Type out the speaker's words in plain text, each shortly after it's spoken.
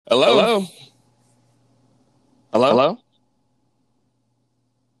Hello? Hello? Hello? Hello?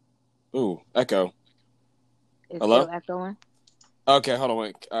 Ooh, echo. It's still Hello? echoing. Okay, hold on,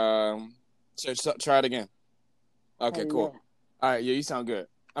 wait. Try it again. Okay, cool. Hello. All right, yeah, you sound good.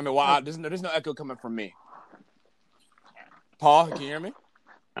 I mean, well, there's no echo coming from me. Paul, can you hear me?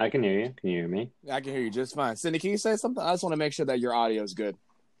 I can hear you. Can you hear me? I can hear you just fine. Cindy, can you say something? I just want to make sure that your audio is good.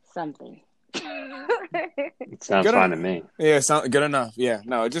 Something. It sounds Good fine to me. Yeah, sound good enough. Yeah,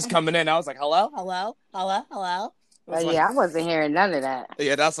 no, just coming in. I was like, hello, hello, hello, hello. Yeah, I wasn't hearing none of that.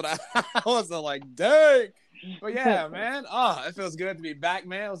 Yeah, that's what I was like, dang. But yeah, man. Oh, it feels good to be back,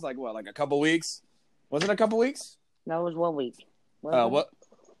 man. It was like what, like a couple weeks? Was it a couple weeks? No, it was 1 week. Wasn't What?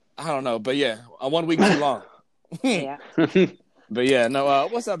 I don't know, but yeah, 1 week too long. it? Yeah. But yeah, no.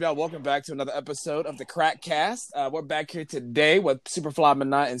 What's up, y'all? Welcome back to another episode of the Crack Cast. We're back here today with Superfly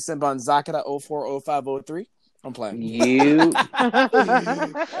Minot and Simban Zakata 040503. I'm playing. You.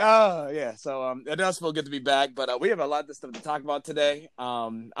 Yeah. So it does feel good to be back, but we have a lot of stuff to talk about today.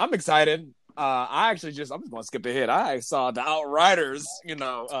 I'm excited. I'm just gonna skip ahead. I saw the Outriders,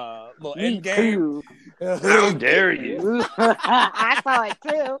 little Me end game. too. How dare you? I saw it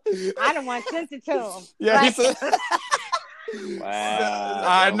too. I don't want to send it to him. Yeah, he said. Wow.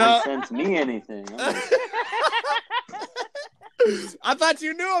 I know. Nobody sends me anything. I thought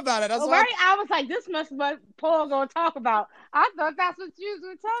you knew about it. That's why. Right? I was like, this must be what Paul gonna talk about. I thought that's what you was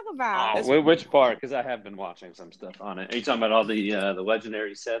gonna talk about. Oh, which part? Because I have been watching some stuff on it. Are you talking about all the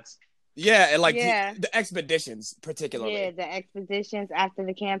legendary sets? Yeah, and like Yeah. the expeditions, particularly. Yeah, the expeditions after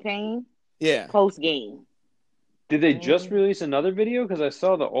the campaign, Yeah. post game. Did they just release another video? Because I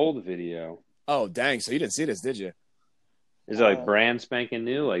saw the old video. Oh, dang. So you didn't see this, did you? Is it like brand spanking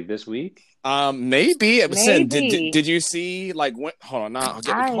new, like this week? Maybe. Maybe. Did you see like when? Hold on, now.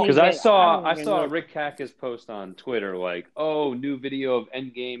 Because I saw I don't even know. Rick Kacka's post on Twitter, like, "Oh, new video of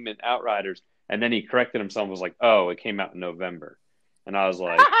Endgame and Outriders," and then he corrected himself, and was like, "Oh, it came out in November," and I was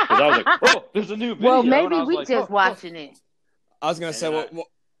like, "Oh, there's a new video." Well, maybe and we like, just watching it. I was gonna say, And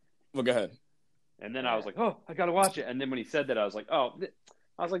well, go ahead. And then I was like, "Oh, I gotta watch it." And then when he said that, I was like,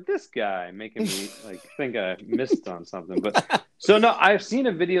 I was like, this guy making me like think I missed on something. But so no, I've seen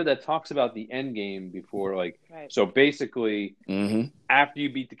a video that talks about the end game before. Like, Right. so basically, Mm-hmm. after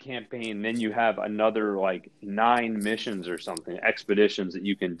you beat the campaign, then you have another like 9 missions or something, expeditions that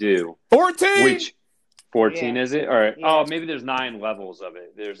you can do. 14. Which 14 Yeah. is it? Or Yeah. oh, maybe there's 9 levels of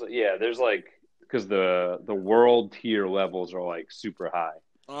it. There's like because the world tier levels are like super high.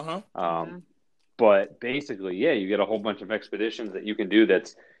 But basically, yeah, you get a whole bunch of expeditions that you can do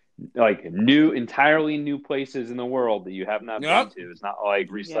that's like entirely new places in the world that you have not been to. It's not like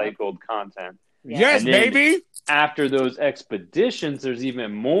recycled content. Yes, And then baby. after those expeditions, there's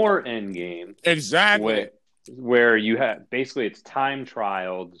even more end game. Exactly. Where you have basically it's time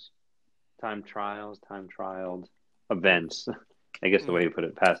trialed events. I guess the way you put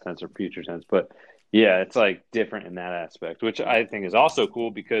it, past tense or future tense. But yeah, it's like different in that aspect, which I think is also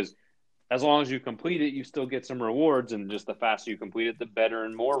cool because as long as you complete it, you still get some rewards, and just the faster you complete it, the better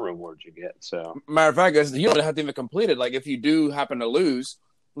and more rewards you get. So, Matter of fact, you don't have to even complete it. Like if you do happen to lose,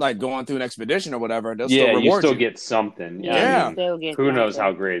 like going through an expedition or whatever, they'll still reward you still get something. Yeah. I mean, who knows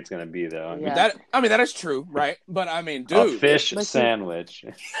how great it's going to be, though? Yeah. That is true, right? But I mean, dude, a fish sandwich.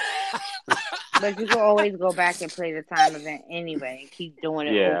 But you can always go back and play the time event anyway and keep doing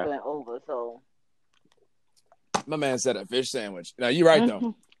it over and over. So my man said a fish sandwich. Now you're right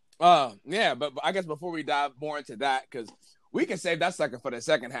though. Yeah, but I guess before we dive more into that, because we can save that sucker for the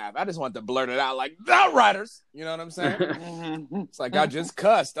second half. I just want to blurt it out like the Outriders. You know what I'm saying? It's like I just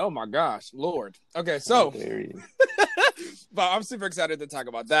cussed. Oh my gosh, Lord. Okay, so but I'm super excited to talk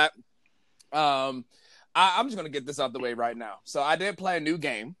about that. I'm just gonna get this out the way right now. So I did play a new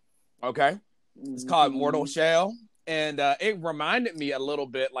game. Okay, it's called Mortal Shell, and it reminded me a little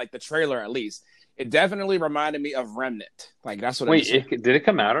bit, like the trailer at least. It definitely reminded me of Remnant. Like that's what. Wait, did it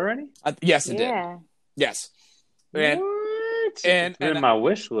come out already? Yes, it did. Yes. And it's been in my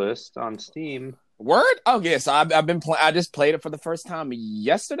wish list on Steam. Word? Oh yes, I've been playing. I just played it for the first time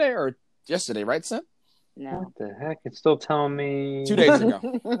yesterday, right, Sim? No. What the heck? It's still telling me 2 days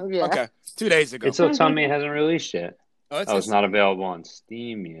ago. Yeah. Okay, 2 days ago. It's still telling me it hasn't released yet. It's not available on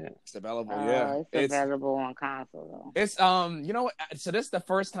Steam yet. It's available, yeah. It's available on console though. It's you know what? So this is the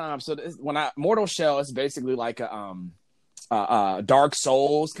first time. So Mortal Shell is basically like a Dark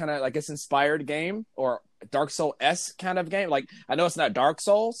Souls kind of like it's inspired game or Dark Soul-esque kind of game. Like I know it's not Dark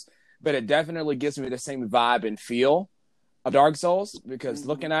Souls, but it definitely gives me the same vibe and feel of Dark Souls because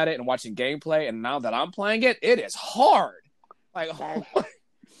looking at it and watching gameplay, and now that I'm playing it, it is hard. Like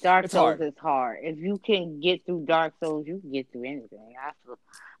Dark It's Souls hard. is hard. If you can get through Dark Souls, you can get through anything.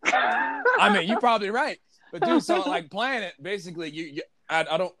 I mean, you're probably right. But dude, so like playing it, basically, I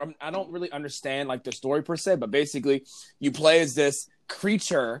don't really understand like the story per se, but basically, you play as this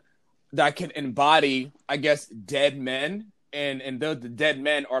creature that can embody, I guess, dead men, and the dead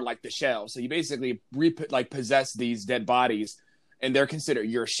men are like the shells. So you basically possess these dead bodies, and they're considered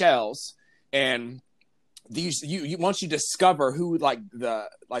your shells. And these you once you discover who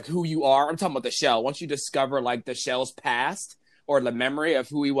who you are, I'm talking about the shell. Once you discover like the shell's past or the memory of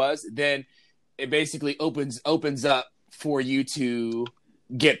who he was, then it basically opens up for you to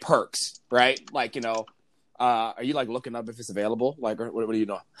get perks, right? Like, are you like looking up if it's available? Like, what do you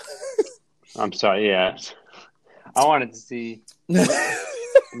know? I'm sorry. Yeah, I wanted to see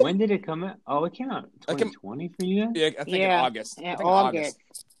when did it come out? Oh, it came out 2020 for you. Yeah, I think in August. In August.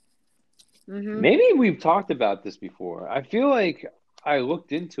 Mm-hmm. Maybe we've talked about this before. I feel like I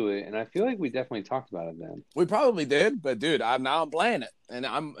looked into it, and I feel like we definitely talked about it then. We probably did, but dude, I'm playing it, and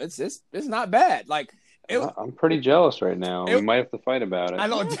it's not bad. Like, I'm pretty jealous right now. We might have to fight about it. I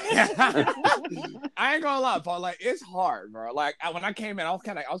don't. I ain't gonna lie, Paul. Like, it's hard, bro. Like, when I came in, I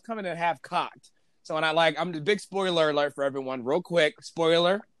was coming in half cocked. So when I'm the big spoiler alert for everyone, real quick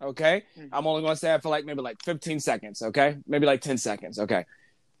spoiler. Okay, I'm only gonna say it for like maybe like 15 seconds. Okay, maybe like 10 seconds. Okay,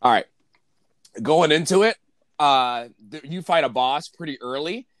 all right. Going into it, you fight a boss pretty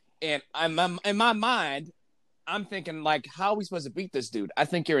early, and I'm in my mind, I'm thinking like, how are we supposed to beat this dude? I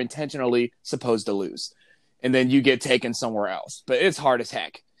think you're intentionally supposed to lose, and then you get taken somewhere else. But it's hard as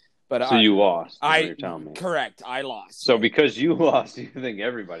heck. But so you lost. You're telling me. Correct. I lost. So because you lost, you think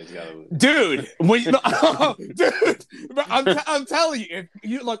everybody's got to lose, dude? When dude, I'm telling you, if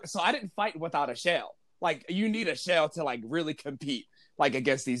you look. So I didn't fight without a shell. Like, you need a shell to like really compete like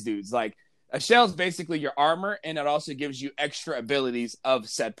against these dudes. Like, a shell is basically your armor, and it also gives you extra abilities of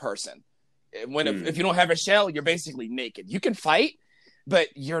said person. If you don't have a shell, you're basically naked. You can fight, but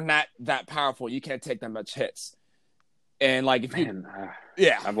you're not that powerful. You can't take that much hits. And like, if I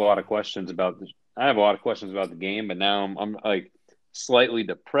have a lot of questions about this. I have a lot of questions about the game, but now I'm like slightly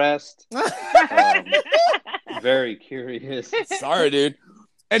depressed. Very curious. Sorry, dude.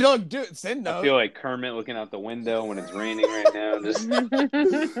 And don't do it. I feel like Kermit looking out the window when it's raining right now. Just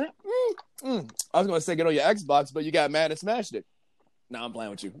I was gonna say get on your Xbox, but you got mad and smashed it. No, I'm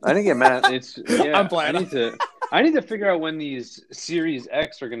playing with you. I didn't get mad. I'm playing. I need to figure out when these Series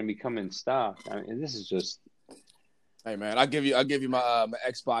X are going to be coming in stock. I mean, this is just. Hey man, I'll give you my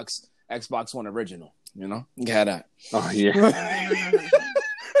Xbox One original. You got that. Oh yeah.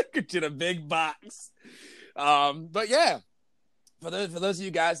 Get you the big box. But yeah. For those of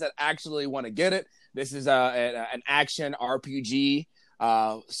you guys that actually want to get it, this is an action RPG.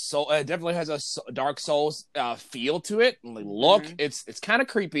 So it definitely has a Dark Souls feel to it. Look, it's kind of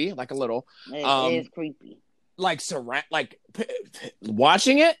creepy, like a little. It is creepy. Like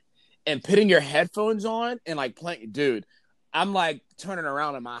watching it and putting your headphones on and like playing, dude. I'm like turning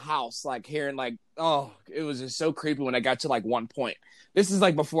around in my house, like hearing like, oh, it was just so creepy when I got to like one point. This is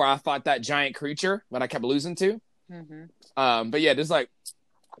like before I fought that giant creature that I kept losing to. But yeah, there's a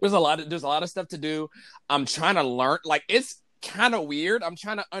lot of stuff to do. I'm trying to learn, like, it's kind of weird. I'm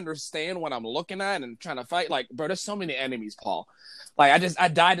trying to understand what I'm looking at and trying to fight. Like, bro, there's so many enemies, Paul. Like, I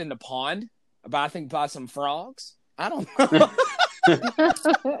died in the pond, by some frogs. I don't know. I was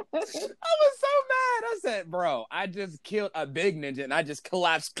so mad. I said, bro, I just killed a big ninja and I just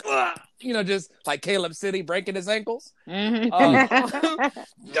collapsed. Just like Caleb City breaking his ankles. I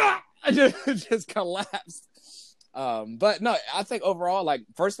just collapsed. But no, I think overall, like,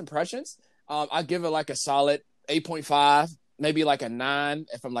 first impressions, I give it like a solid 8.5, maybe like a 9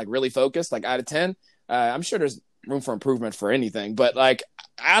 if I'm like really focused, like out of 10. I'm sure there's room for improvement for anything, but like,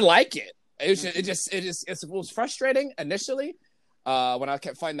 I like it. It was frustrating initially when I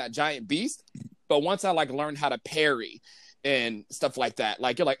kept fighting that giant beast, but once I like learned how to parry and stuff like that,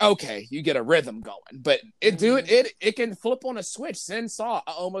 like, you're like, okay, you get a rhythm going. But it can flip on a switch. Sin Saw,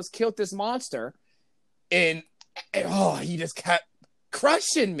 I almost killed this monster, and he just kept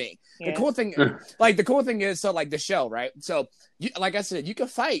crushing me. Yeah. The cool thing is, so like the shell, right? So like I said, you can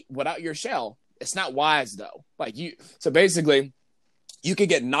fight without your shell. It's not wise though. So basically you could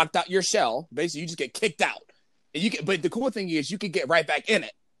get knocked out your shell. Basically you just get kicked out. But the cool thing is you could get right back in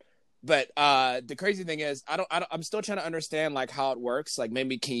it. But the crazy thing is I'm still trying to understand like how it works. Like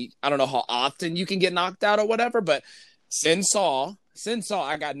maybe I don't know how often you can get knocked out or whatever, but Sin Saw,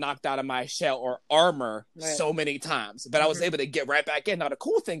 I got knocked out of my shell or armor so many times, but I was able to get right back in. Now, the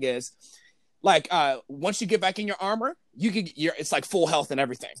cool thing is, like, once you get back in your armor, it's like full health and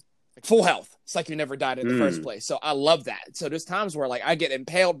everything. like full health. It's like you never died in the first place. So I love that. So there's times where like I get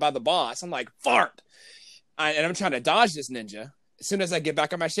impaled by the boss. I'm like, fart. And I'm trying to dodge this ninja. As soon as I get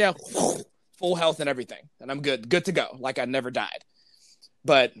back on my shell, full health and everything. And I'm good to go. Like I never died.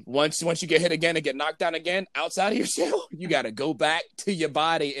 But once you get hit again and get knocked down again outside of your shell, you got to go back to your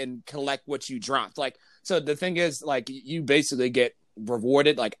body and collect what you dropped. Like, so the thing is, like, you basically get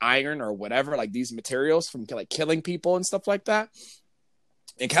rewarded like iron or whatever, like these materials from like killing people and stuff like that.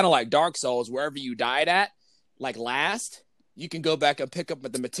 And kind of like Dark Souls, wherever you died at, like last, you can go back and pick up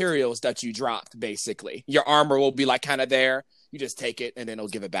the materials that you dropped, basically. Your armor will be like kind of there. You just take it and then it'll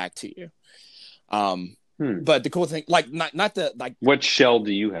give it back to you. But the cool thing, like not the like. What shell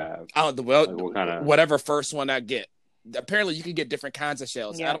do you have? Well, like what kind of... whatever first one I get. Apparently, you can get different kinds of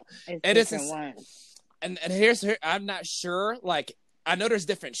shells. Yeah, and here's I'm not sure. Like I know there's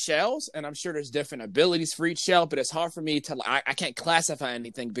different shells, and I'm sure there's different abilities for each shell. But it's hard for me to. I can't classify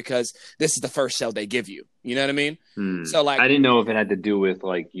anything because this is the first shell they give you. You know what I mean? So like, I didn't know if it had to do with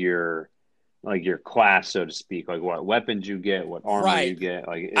like your class, so to speak, like what weapons you get, what armor you get.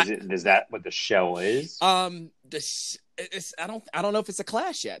 Like, is that what the shell is? I don't know if it's a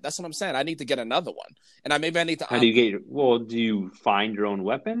class yet. That's what I'm saying. I need to get another one, and maybe I need to. How do you get? Well, do you find your own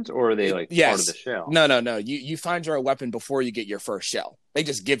weapons, or are they like part of the shell? No. You find your own weapon before you get your first shell. They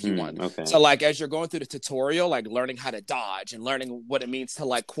just give you one. Okay. So like as you're going through the tutorial, like learning how to dodge and learning what it means to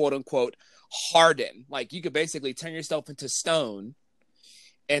like quote unquote harden. Like you could basically turn yourself into stone,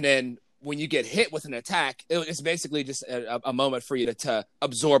 and then when you get hit with an attack, it's basically just a moment for you to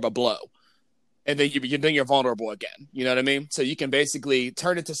absorb a blow. And then you're vulnerable again. You know what I mean? So you can basically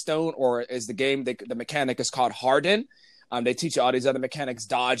turn into stone, or as the game, the mechanic is called harden. They teach you all these other mechanics,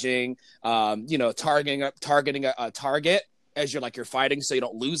 dodging, targeting a target as you're fighting, so you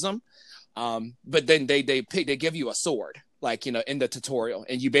don't lose them. But then they give you a sword, like, in the tutorial,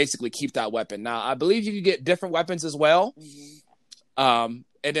 and you basically keep that weapon. Now, I believe you can get different weapons as well. And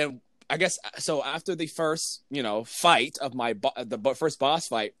then I guess so. After the first, fight of the first boss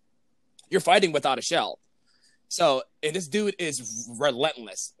fight, you're fighting without a shell. So, and this dude is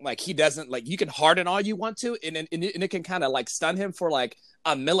relentless. Like he doesn't you can harden all you want to, and it can kind of like stun him for like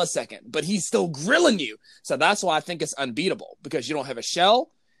a millisecond, but he's still grilling you. So that's why I think it's unbeatable, because you don't have a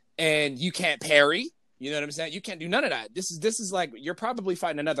shell and you can't parry. You know what I'm saying? You can't do none of that. This is like you're probably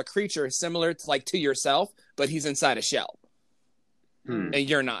fighting another creature similar to yourself, but he's inside a shell, and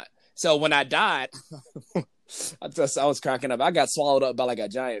you're not. So when I died. I was cracking up. I got swallowed up by like a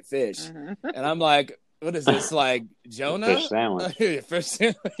giant fish, and I'm like, "What is this? Like Jonah? Fish sandwich? Fish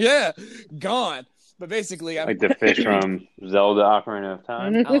sandwich? Yeah, gone." But basically, like the fish from Zelda: Ocarina of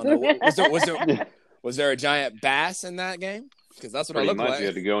Time. I don't know. Was there a giant bass in that game? Because that's what Pretty I looked much. like. You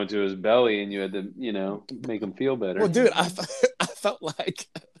had to go into his belly, and you had to, make him feel better. Well, dude, I felt like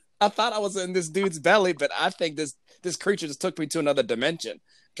I thought I was in this dude's belly, but I think this creature just took me to another dimension,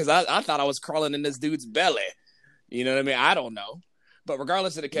 because I thought I was crawling in this dude's belly. You know what I mean? I don't know. But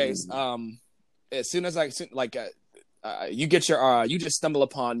regardless of the case, as soon as you get your you just stumble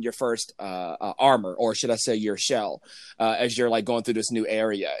upon your first armor, or should I say your shell, as you're like going through this new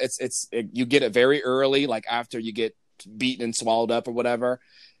area. You get it very early, like after you get beaten and swallowed up or whatever.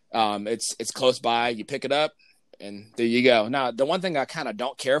 It's close by. You pick it up, and there you go. Now, the one thing I kind of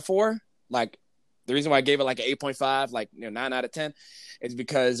don't care for, like the reason why I gave it like an 8.5, like 9 out of 10, is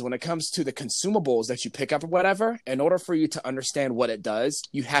because when it comes to the consumables that you pick up or whatever, in order for you to understand what it does,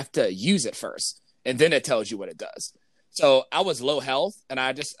 you have to use it first, and then it tells you what it does. So I was low health, and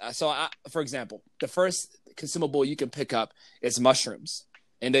for example, the first consumable you can pick up is mushrooms,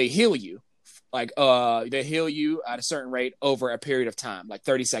 and they heal you. Like they heal you at a certain rate over a period of time, like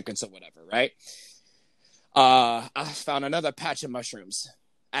 30 seconds or whatever, right? I found another patch of mushrooms.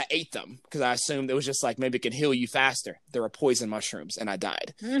 I ate them because I assumed it was just like maybe it can heal you faster. There were poison mushrooms, and I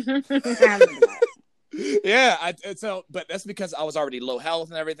died. Yeah, but that's because I was already low health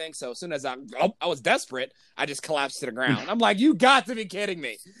and everything. So as soon as I was desperate, I just collapsed to the ground. I'm like, you got to be kidding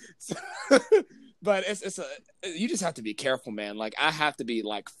me. But you just have to be careful, man. Like I have to be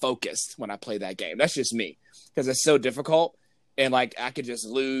like focused when I play that game. That's just me, because it's so difficult, and like I could just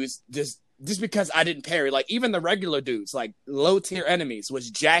lose just because I didn't parry. Like even the regular dudes, like low tier enemies, was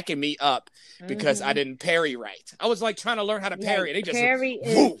jacking me up because I didn't parry right. I was like trying to learn how to parry. Like, and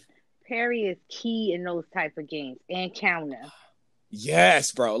they parry is key in those type of games, and counter.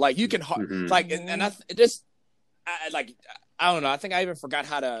 Yes, bro. Like you can like, and I don't know. I think I even forgot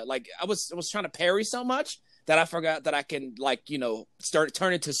how to like. I was trying to parry so much that I forgot that I can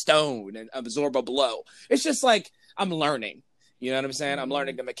turn into stone and absorb a blow. It's just like I'm learning. You know what I'm saying? I'm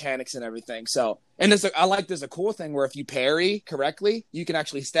learning the mechanics and everything. So, and I like there's a cool thing where if you parry correctly, you can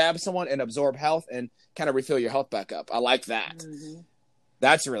actually stab someone and absorb health and kind of refill your health back up. I like that. Mm-hmm.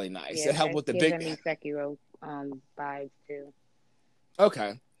 That's really nice. It helped with the big me Sekiro vibes too.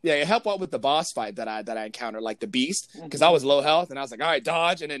 Okay. Yeah, it helped out with the boss fight that I encountered, like the beast, because I was low health and I was like, all right,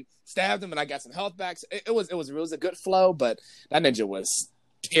 dodge, and then stabbed him and I got some health back. So it was a good flow, but that ninja was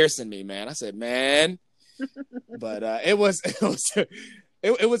piercing me, man. I said, man. But it's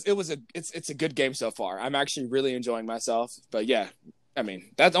a good game so far. I'm actually really enjoying myself. But yeah, I mean,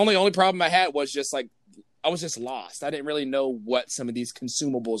 that's the only problem I had was just like I was just lost. I didn't really know what some of these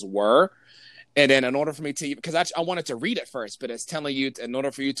consumables were. And then in order for me to, because I wanted to read it first, but it's telling you in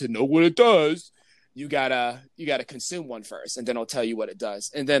order for you to know what it does, you gotta consume one first, and then it'll tell you what it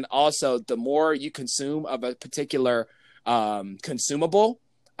does. And then also, the more you consume of a particular consumable,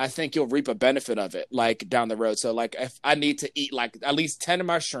 I think you'll reap a benefit of it, like down the road. So, like if I need to eat like at least 10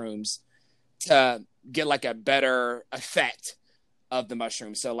 mushrooms to get like a better effect of the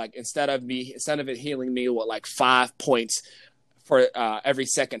mushroom. So, like instead of it healing me with like 5 points for every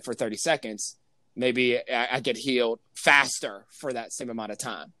second for 30 seconds. Maybe I get healed faster for that same amount of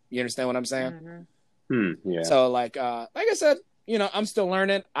time. You understand what I'm saying? Mm-hmm. Yeah. So like I said, I'm still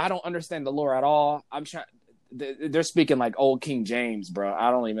learning. I don't understand the lore at all. I'm trying. They're speaking like old King James, bro.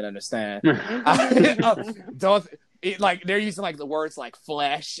 I don't even understand. They're using like the words like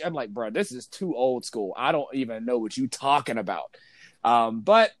flesh. I'm like, bro, this is too old school. I don't even know what you talking about.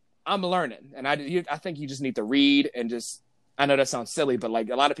 But I'm learning, and I think you just need to read and just. I know that sounds silly, but like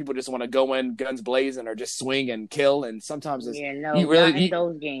a lot of people just want to go in guns blazing or just swing and kill. And sometimes those games. You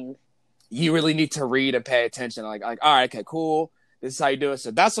really need to read and pay attention. Like, all right, okay, cool. This is how you do it.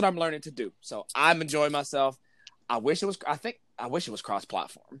 So that's what I'm learning to do. So I'm enjoying myself. I wish it was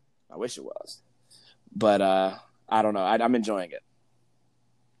cross-platform. I wish it was, but I don't know. I'm enjoying it.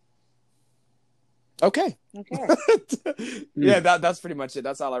 Okay. Yeah, that's pretty much it.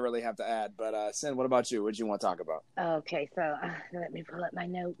 That's all I really have to add. But Sin, what about you? What do you want to talk about? Okay, so let me pull up my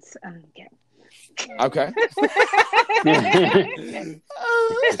notes. Okay.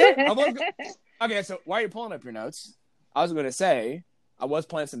 Okay, so why are you pulling up your notes? I was going to say I was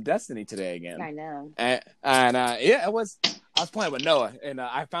playing some Destiny today again. I know. And I was playing with Noah, and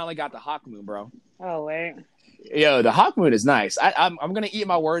I finally got the Hawk Moon, bro. Oh, wait. Yo, the Hawk Moon is nice. I'm going to eat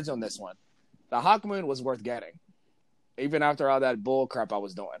my words on this one. The Hawk Moon was worth getting, even after all that bull crap I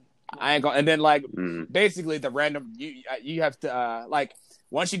was doing. I ain't going. And then like basically the random you have to like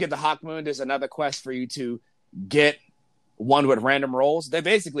once you get the Hawk Moon, there's another quest for you to get one with random rolls. They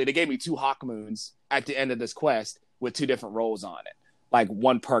gave me 2 Hawk Moons at the end of this quest with 2 different rolls on it, like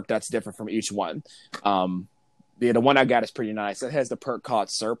one perk that's different from each one. The one I got is pretty nice. It has the perk called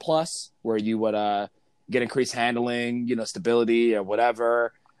Surplus, where you would get increased handling, stability or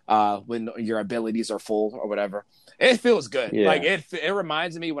whatever. When your abilities are full or whatever, it feels good. Yeah. Like it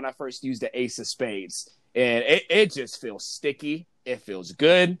reminds me when I first used the Ace of Spades, and it just feels sticky. It feels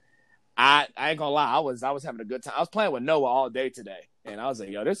good. I ain't gonna lie, I was having a good time. I was playing with Noah all day today, and I was like,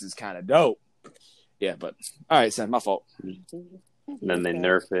 yo, this is kind of dope. Yeah, but all right, son, my fault. And then they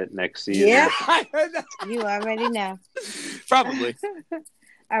nerf it next season. Yeah, you already know. Probably.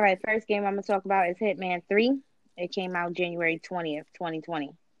 All right, first game I'm gonna talk about is Hitman 3. It came out January 20th,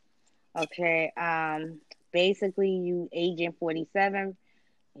 2020. Okay, basically, Agent 47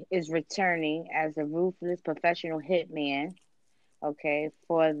 is returning as a ruthless professional hitman, okay,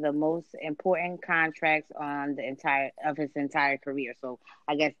 for the most important contracts on his entire career. So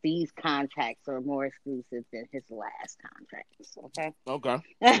I guess these contracts are more exclusive than his last contracts, okay? Okay.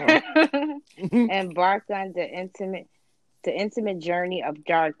 Embark on the intimate journey of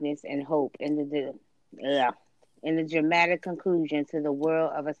darkness and hope in the dramatic conclusion to the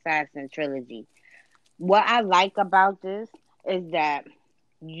World of Assassin trilogy. What I like about this is that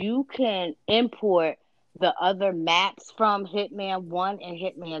you can import the other maps from Hitman 1 and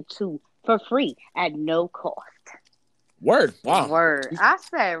Hitman 2 for free at no cost. Word. Wow. Word. I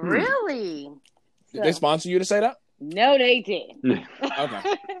said, really? Did they sponsor you to say that? No, they didn't.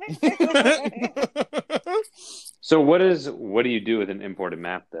 Okay. So what do you do with an imported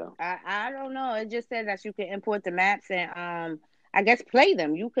map though? I don't know. It just says that you can import the maps and I guess play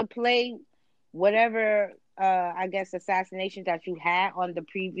them. You could play whatever I guess assassinations that you had on the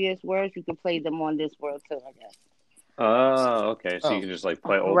previous worlds. You can play them on this world too, I guess. Oh, okay. So you can just like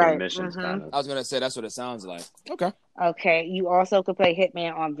play older missions kind of. I was gonna say that's what it sounds like. Okay. Okay. You also could play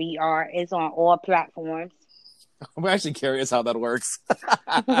Hitman on VR. It's on all platforms. I'm actually curious how that works.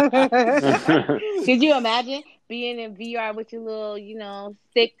 Could you imagine being in VR with your little,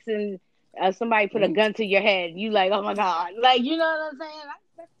 sticks and somebody put a gun to your head, you like, oh my god, like you know what I'm saying?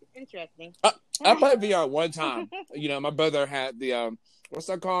 That's interesting. I played VR one time. My brother had the what's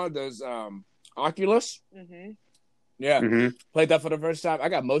that called? Those Oculus. Mm-hmm. Yeah, Mhm. played that for the first time. I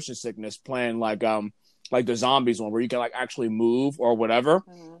got motion sickness playing like the zombies one where you can like actually move or whatever.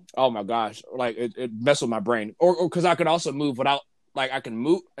 Mm-hmm. Oh my gosh, like it messed with my brain. Or because I could also move without I can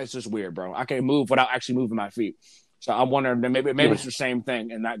move. It's just weird, bro. I can move without actually moving my feet. So I'm wondering that maybe it's the same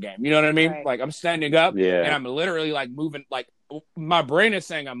thing in that game. You know what I mean? Right. Like I'm standing up Yeah. and I'm literally like moving. Like my brain is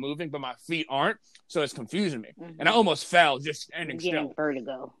saying I'm moving, but my feet aren't. So it's confusing me. Mhm. And I almost fell just standing Getting still.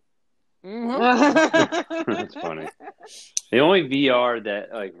 vertigo. Mm-hmm. That's funny. The only VR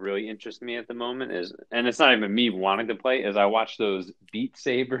that like really interests me at the moment is, and it's not even me wanting to play, is I watch those Beat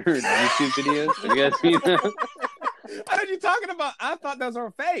Saber YouTube videos. Have you guys seen them? What are you talking about? I thought those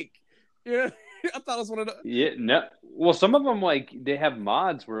were fake. I thought it was one of the. Yeah, no. Well, some of them like they have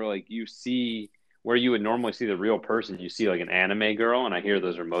mods where like you see where you would normally see the real person, you see like an anime girl, and I hear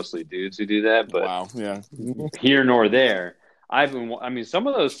those are mostly dudes who do that. But Wow. Yeah. here nor there, I mean, some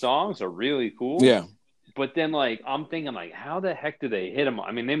of those songs are really cool. Yeah. But then, like, I'm thinking, like, how the heck do they hit them?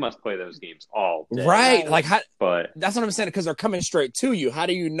 I mean, they must play those games all day. Right. Like how. But That's what I'm saying, because they're coming straight to you. How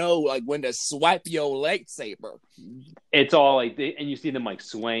do you know, like, when to swipe your lightsaber? it's all like, and you see them like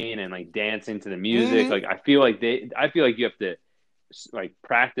swaying and like dancing to the music. Mhm. Like, I feel like you have to like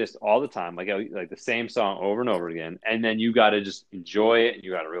practice all the time, like the same song over and over again, and then you got to just enjoy it and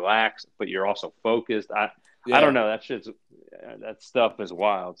you got to relax, but you're also focused. I don't know. That stuff is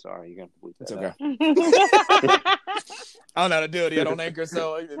wild. Sorry, you're gonna believe that. It's okay. I don't know how to do it yet on Anchor,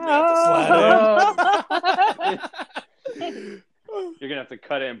 so you have to slide in. You're gonna have to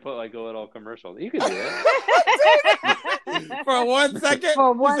cut it and put like a little commercial. You can do it. For 1 second.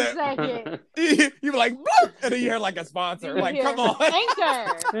 For one you said- second. You be like, bloop, and then you hear like a sponsor. Like, You come hear, on.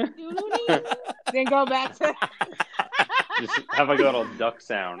 Anchor. Then go back to. Just have like a little duck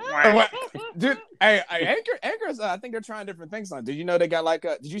sound. Dude, hey, Anchor's. I think they're trying different things on. Did you know they got like?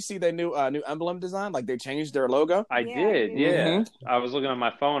 Did you see their new emblem design? Like they changed their logo. I Yeah, did, I yeah. did. I was looking on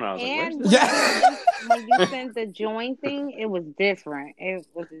my phone. I was And like, Yeah. when you sent the join thing, it was different. It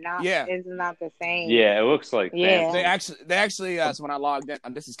was not. Yeah. It's not the same. yeah, it looks like Yeah. fancy. They actually. So when I logged in,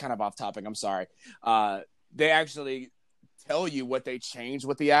 and this is kind of off topic. I'm sorry. They actually tell you what they changed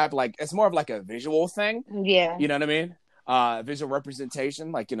with the app. Like it's more of like a visual thing. Yeah. You know what I mean? Visual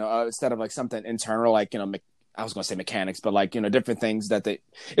representation, like instead of like something internal, like I was gonna say mechanics, but like different things that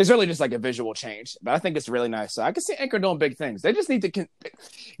it's really just like a visual change. But I think it's really nice. So I can see Anchor doing big things. They just need to give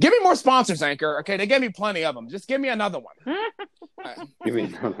me more sponsors, Anchor. Okay, they gave me plenty of them. Just give me another one. Give me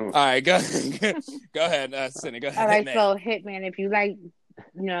another one. All right, go ahead, Cindy. Go ahead. All right. Hitman. So Hitman, if you like,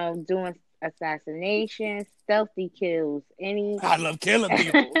 doing assassinations, stealthy kills, any I love killing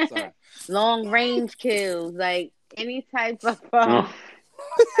people. Sorry. long range kills, like any type of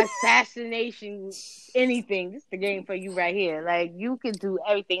assassination, anything. This is the game for you right here. Like you can do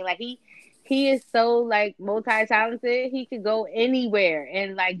everything. Like he is so like multi-talented. He could go anywhere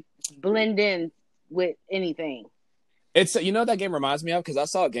and like blend in with anything. It's that game reminds me of because I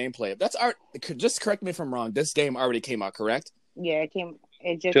saw a gameplay. That's art. Just correct me if I'm wrong. This game already came out, correct? Yeah,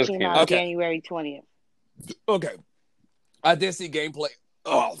 it just came out Okay. January 20th. Okay. I did see gameplay.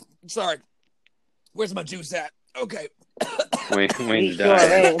 Oh, sorry. Where's my juice at? Okay. Wait, He die.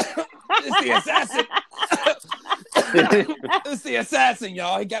 sure is. It's the assassin. It's the assassin,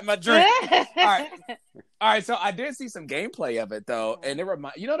 y'all. He got my drink. All right. So I did see some gameplay of it though, and it what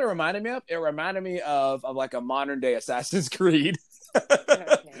it reminded me of? It reminded me of like a modern day Assassin's Creed.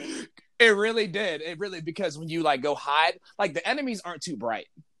 Okay. It really did. It really, because when you like go hide, like the enemies aren't too bright.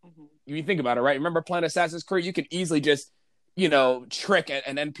 Mhm. You think about it, right? Remember playing Assassin's Creed? You can easily just, trick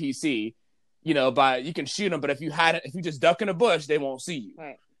an NPC, by you can shoot them, but if you just duck in a bush, they won't see you.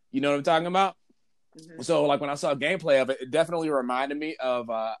 Right. You know what I'm talking about? Mhm. So like when I saw gameplay of it, it definitely reminded me of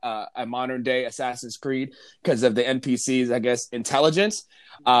a modern day Assassin's Creed because of the NPCs, I guess, intelligence.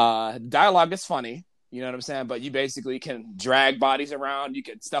 Dialogue is funny. You know what I'm saying? But you basically can drag bodies around. You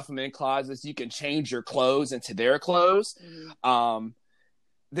can stuff them in closets. You can change your clothes into their clothes. Mhm.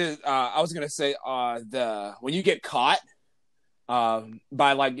 I was gonna say when you get caught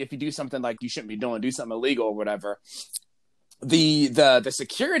by like if you do something like you shouldn't be doing, do something illegal or whatever, the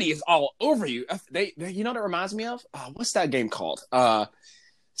security is all over you. They you know what it reminds me of? What's that game called?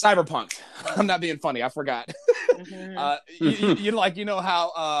 Cyberpunk. I'm not being funny. I forgot. Mhm. You know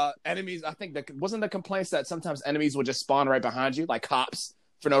how enemies. I think wasn't the complaints that sometimes enemies will just spawn right behind you, like cops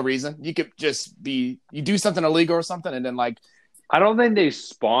for no reason. You could just you do something illegal or something, and then like I don't think they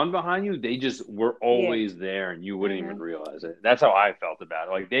spawned behind you. They just were always there, and you wouldn't even realize it. That's how I felt about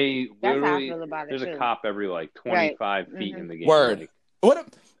it. Like they That's how I literally, feel about it there's too. a cop every like 25 feet in the game. Word. Like,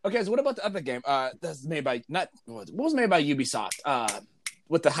 Okay, so what about the other game? That's made by what was made by Ubisoft?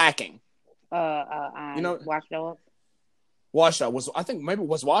 With the hacking. Watch Dogs. Watch Dogs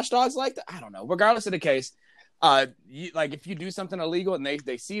was Watch Dogs like that? I don't know. Regardless of the case, like if you do something illegal and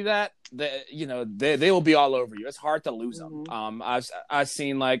they see that, they will be all over you. It's hard to lose them. I've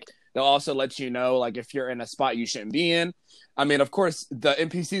seen like they'll also let you know like if you're in a spot you shouldn't be in. I mean, of course, the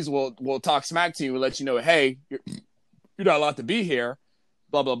NPCs will talk smack to you and let you know, hey, you're not allowed to be here,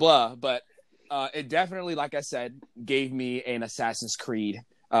 blah blah blah. But it definitely, like I said, gave me an Assassin's Creed.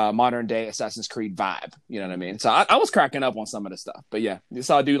 Modern day Assassin's Creed vibe, you know what I mean? So I was cracking up on some of the stuff, but yeah, you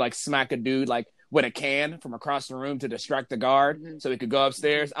saw a dude like smack a dude like with a can from across the room to distract the guard so he could go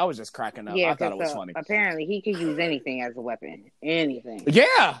upstairs. I was just cracking up. I thought it was funny. Apparently, he could use anything as a weapon, anything.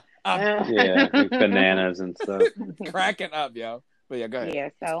 Yeah, like bananas and stuff. Cracking up, yo. But yeah, go ahead.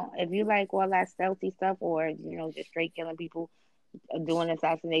 Yeah, so if you like all that stealthy stuff, or just straight killing people, doing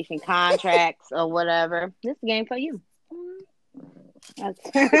assassination contracts or whatever, this is the game for you.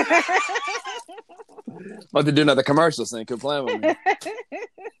 About to do another commercial so you can play with me.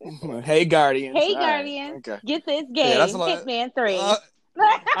 Hey Guardians. Hey Guardians. Right. Okay. Get this game. Yeah, Hitman 3.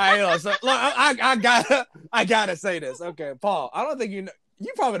 I know. So look, I gotta say this. Okay, Paul. I don't think you know.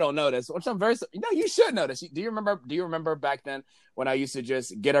 You probably don't know this, which I'm very. You should know this. Do you remember back then when I used to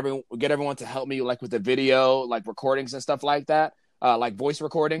just get everyone to help me like with the video, like recordings and stuff like that, like voice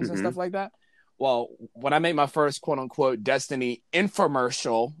recordings and stuff like that. Well, when I made my first quote unquote Destiny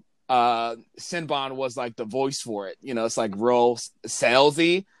infomercial, Sinbon was like the voice for it. It's like real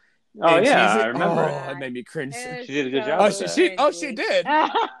salesy. Oh yeah, I remember. It made me cringe. She did a good job. She did.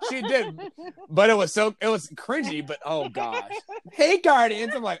 She did. But it was cringy. But oh gosh, hey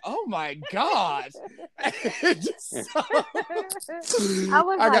Guardians! I'm like, oh my gosh. I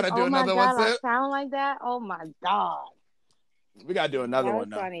gotta do another one. I sound like that. Oh my god. We gotta do another one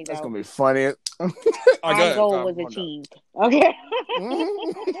now. Funny, that's gonna be funny. Our goal was achieved. Okay.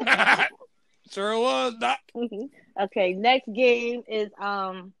 Sure was. Okay, next game is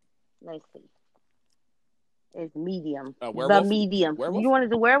let's see. It's Medium. The Medium. Werewolf? You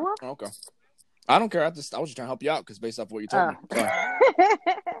wanted the werewolf? Okay. I don't care. I was just trying to help you out because based off what you told me.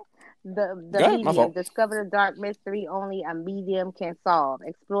 The Medium. Discover the dark mystery only a medium can solve.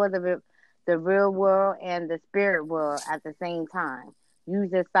 Explore the real world and the spirit world at the same time.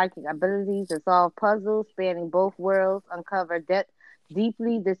 Use your psychic abilities to solve puzzles spanning both worlds, uncover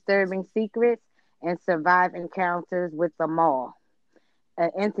deeply disturbing secrets, and survive encounters with the Maw,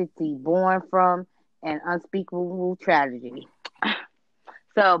 an entity born from an unspeakable tragedy.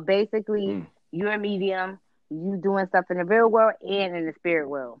 So basically, you're a medium, you doing stuff in the real world and in the spirit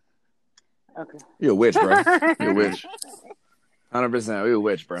world. Okay. You're a witch, bro. You're a witch. 100%. You're a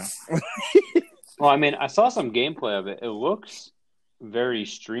witch, bro. Well, I mean, I saw some gameplay of it. It looks very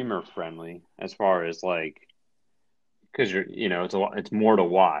streamer friendly as far as like, because it's more to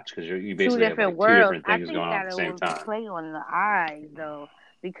watch because you basically have like two different things going on at the same time. Play on the eyes though,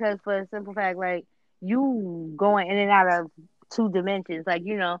 because for the simple fact, like you going in and out of two dimensions, like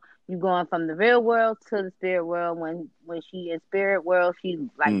you going from the real world to the spirit world. When she in spirit world, she's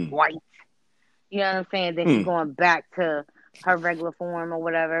like white. You know what I'm saying? Then she's going back to her regular form or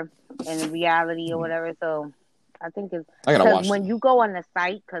whatever in reality or whatever. So I think it's because when you go on the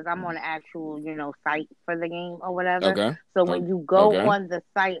site, because I'm on the actual site for the game or whatever. Okay. So when you go on the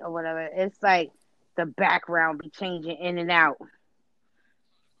site or whatever, it's like the background be changing in and out.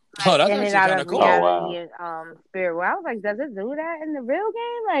 Oh, that's actually kind of cool. Reality and spirit world. I was like, does it do that in the real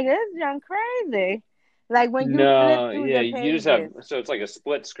game? Like it's young crazy. Like when you flip through the pages, you just have so it's like a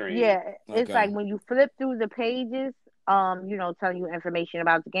split screen. Yeah, it's like when you flip through the pages, telling you information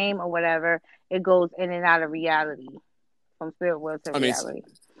about the game or whatever, it goes in and out of reality from spirit world to reality.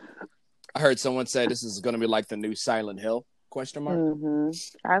 I heard someone say this is going to be like the new Silent Hill? ?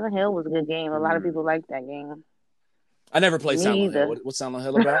 Silent Hill was a good game. A lot of people like that game. I never played Silent Hill. What's Silent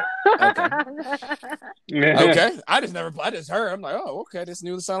Hill about? Okay. Okay. I just heard. I'm like, oh, okay. This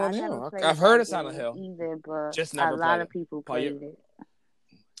new Silent Hill. I've heard of Silent Hill. Either, but just never a lot of people played it.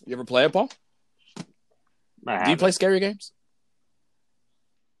 You ever play it, Paul? Do you play scary games?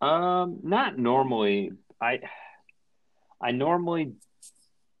 Not normally. I normally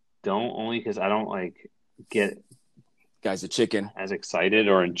don't, only because I don't like get Guy's a chicken as excited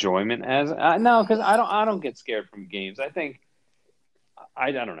or enjoyment as no, because I don't get scared from games. I think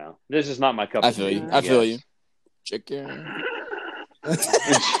I don't know. This is not my cup of tea. I feel you. Chicken.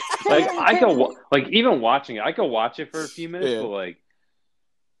 Like like even watching it, I could watch it for a few minutes, Yeah. but like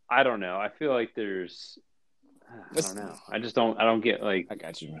I don't know. I feel like I don't know. I don't get like I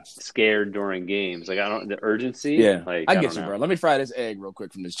got you. scared during games. Like I don't the urgency. Yeah, Like I I get don't you, know. bro. Let me fry this egg real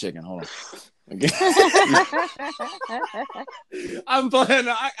quick from this chicken. Hold on. Okay. I'm playing.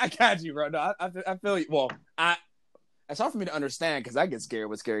 I got you, bro. No, I feel you. Well, it's hard for me to understand because I get scared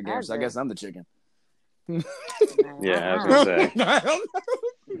with scary games. So I guess I'm the chicken. Yeah, I was gonna say.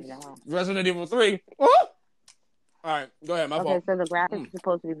 No. Resident Evil 3. All right, go ahead. My fault. So the graphics are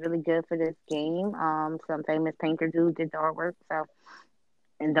supposed to be really good for this game. Some famous painter dude did the artwork. So,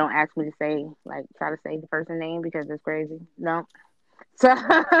 and don't ask me to try to say the person's name because it's crazy. No. So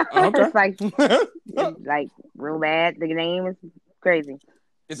Okay. it's like real bad. The name is crazy.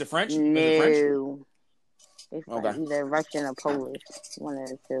 Is it French? No. Is it French? It's Okay. like either Russian or Polish. One of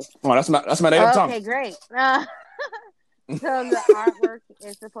the two. Oh, that's my native tongue. Okay, great. So the artwork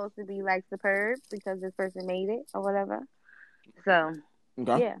is supposed to be like superb because this person made it or whatever. So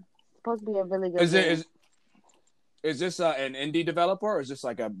yeah, it's supposed to be a really good game. Is this an indie developer or is this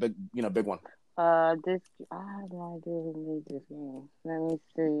like a big one? I have no idea who made this game. Let me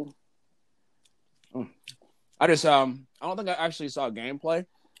see. I don't think I actually saw gameplay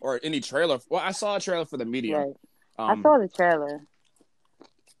or any trailer. Well, I saw a trailer for the Medium. Right. I saw the trailer,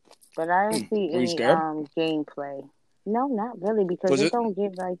 but I didn't see any scared? gameplay. No, not really, because it don't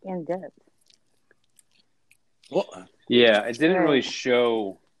get like in depth. Well, yeah, it didn't really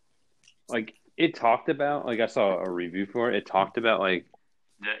show. Like it talked about, like I saw a review for it. It talked about like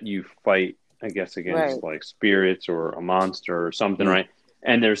that you fight, I guess, against like spirits or a monster or something, right?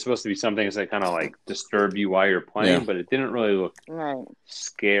 And there's supposed to be some things that kind of like disturb you while you're playing, but it didn't really look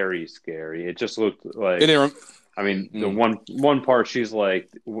scary. It just looked like. I mean, the one part she's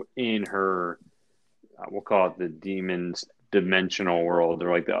like in her. We'll call it the demon's dimensional world,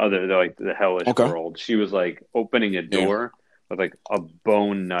 or like the hellish world. She was like opening a door with like a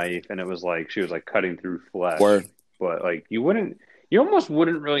bone knife, and it was like she was like cutting through flesh. But like you almost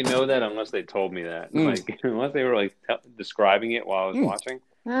wouldn't really know that unless they told me that. Like unless they were like describing it while I was watching,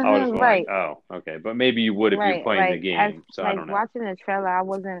 I would have been like, oh, okay. But maybe you would if you're playing the game. So I don't know. Watching the trailer, I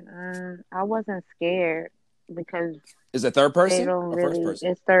wasn't scared because is it third person or first person?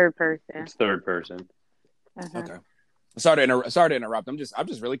 It's third person. It's third person. Okay. Sorry to interrupt. I'm just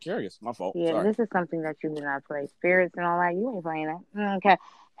really curious. My fault. Yeah, sorry. This is something that you do not play. Spirits and all that. You ain't playing that. Okay.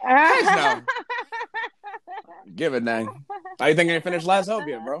 No. Give it, name. How you think you finished Last Hope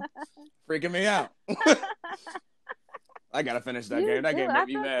yet, bro? Freaking me out. I gotta finish that game. That game made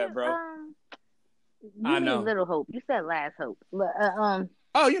me mad, bro. I know. Little Hope. You said Last Hope. But,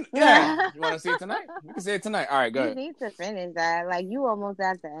 oh, you want to see it tonight? You can see it tonight. All right, go ahead. You need to finish that. Like you almost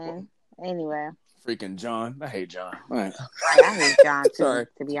at the end. Anyway. Freaking John. I hate John. Right. I hate John too,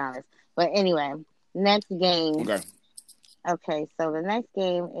 to be honest. But anyway, next game. Okay, so the next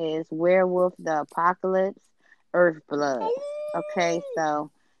game is Werewolf the Apocalypse Earthblood. Okay, so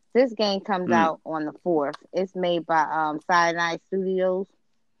this game comes out on the 4th. It's made by Cyanide Studios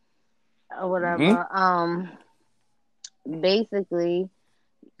or whatever. Basically,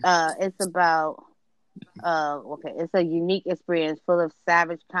 it's about it's a unique experience full of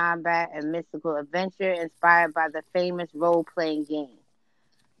savage combat and mystical adventure inspired by the famous role-playing game.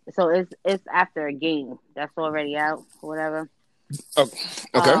 So it's after a game that's already out, or whatever. Oh,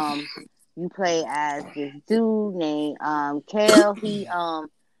 okay. You play as this dude named Kale.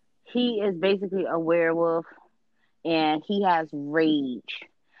 He is basically a werewolf, and he has rage,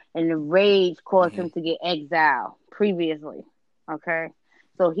 and the rage caused him to get exiled previously. Okay.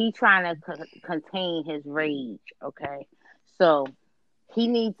 So he's trying to contain his rage, okay? So he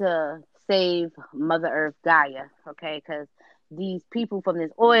needs to save Mother Earth Gaia, okay? Because these people from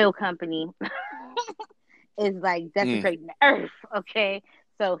this oil company is like desecrating the earth, okay?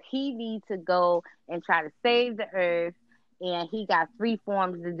 So he needs to go and try to save the earth, and he got 3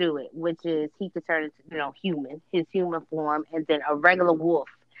 forms to do it, which is he could turn into, his human form, and then a regular wolf,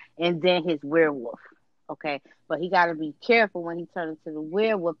 and then his werewolf. Okay, but he got to be careful when he turns into the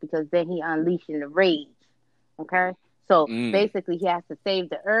werewolf because then he unleashing the rage. Okay, so basically he has to save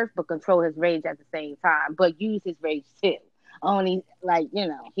the earth but control his rage at the same time, but use his rage too. Only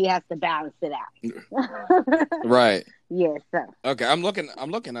he has to balance it out. Right. Yeah. So. Okay, I'm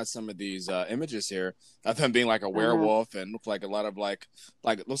looking at some of these images here of him being like a werewolf and look like a lot of like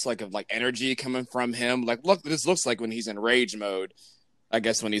it looks like energy coming from him. Like this looks like when he's in rage mode. I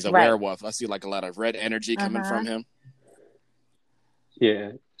guess when he's a werewolf, I see like a lot of red energy coming from him.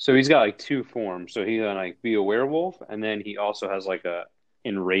 Yeah. So he's got like 2 forms. So he's gonna like be a werewolf, and then he also has like a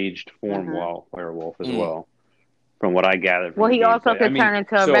enraged form while werewolf as well. from what I gathered. From Well, the he also gameplay. could turn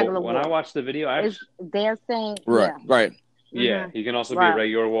into a regular when wolf. I watched the video, They're saying right. Yeah, he can also be a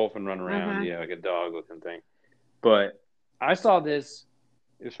regular wolf and run around, like a dog looking thing. But I saw this.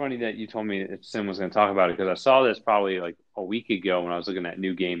 It was funny that you told me if Sim was going to talk about it because I saw this probably like a week ago when I was looking at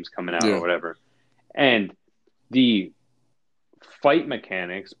new games coming out or whatever. And the fight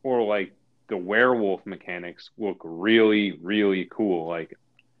mechanics or like the werewolf mechanics look really, really cool. Like,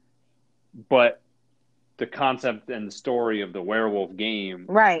 but the concept and the story of the werewolf game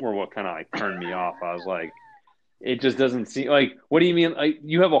were what kind of like turned me off. I was like, it just doesn't seem like. What do you mean? Like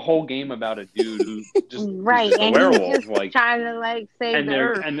you have a whole game about a dude who just just a werewolf, he's just trying to like save the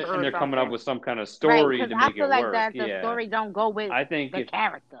earth, and they're coming up with some kind of story to make it work. I feel like that the story don't go with the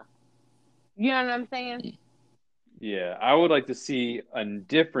character. You know what I'm saying? Yeah, I would like to see a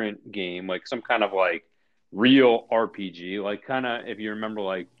different game, like some kind of like real RPG, like kind of if you remember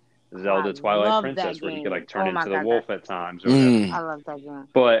like Zelda Twilight Princess, where he could like turn into the wolf at times. Or whatever. I love that game.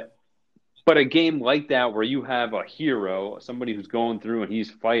 But a game like that where you have a hero, somebody who's going through and he's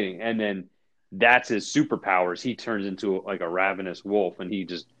fighting, and then that's his superpowers. He turns into like a ravenous wolf and he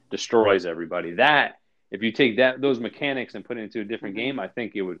just destroys everybody. That if you take those mechanics and put it into a different game, I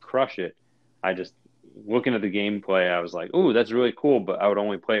think it would crush it. I just looking at the gameplay, I was like, "Ooh, that's really cool," but I would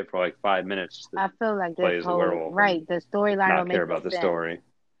only play it for like 5 minutes. I feel like play this as a werewolf the storyline don't care about the story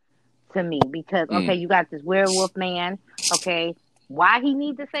to me because you got this werewolf man. Okay, why he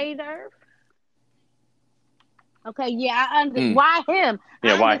need to save the earth? Okay, yeah, I understand. Why him?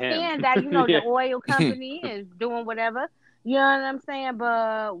 Yeah, I understand him? That the oil company is doing whatever. You know what I'm saying?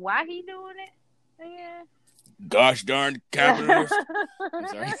 But why he doing it? Yeah. Gosh darn capitalist. I'm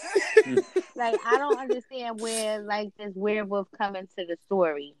sorry. Like I don't understand where like this werewolf come into the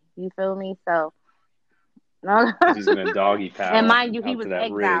story. You feel me? So no, he's gonna doggy paddle. And mind you, he was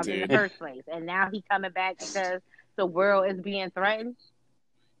exiled in the first place, and now he coming back because the world is being threatened.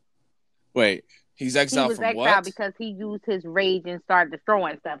 Wait. He's exiled from what? He was exiled because he used his rage and started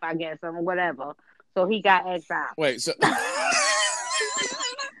destroying stuff, I guess, or whatever. So he got exiled. Wait, so...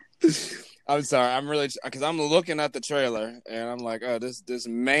 I'm sorry. I'm really... Because I'm looking at the trailer, and I'm like, oh, this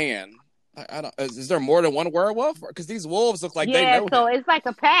man... I don't... Is there more than one werewolf? Because these wolves look like they know so him. It's like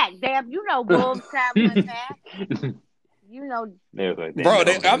a pack. Damn, wolves travel in pack.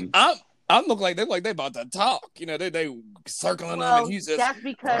 I'm look like they about to talk. You know, they circling him and he's just that's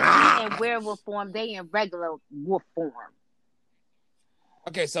because he's in werewolf form, they in regular wolf form.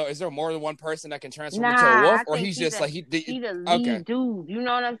 Okay, so is there more than one person that can transform into a wolf, or he's just he the lead dude? You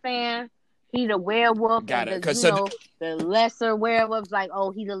know what I'm saying? He the werewolf. Got it. Because the lesser werewolves, like,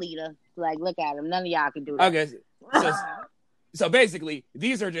 oh, he the leader. Like, look at him. None of y'all can do that. Okay, so basically,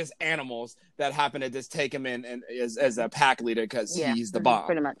 these are just animals that happen to just take him in and as a pack leader because he's the bomb.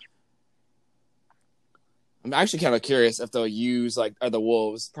 Pretty much. I'm actually kind of curious if they'll use like other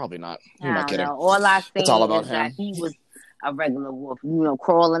wolves. Probably not. I'm not kidding. All I think it's all about is him. that he was a regular wolf,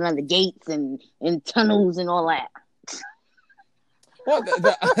 crawling under gates and in tunnels and all that. Well,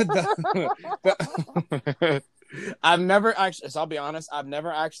 I've never actually. So I'll be honest. I've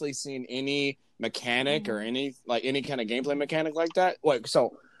never actually seen any mechanic or any kind of gameplay mechanic like that. Like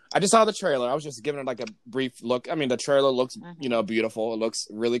so. I just saw the trailer. I was just giving it like a brief look. I mean, the trailer looks, beautiful. It looks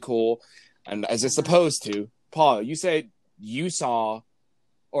really cool. And as it's supposed to. Paul, you said you saw,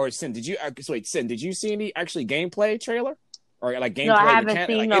 or Sin, did you see any actually gameplay trailer? Or like gameplay? No, I haven't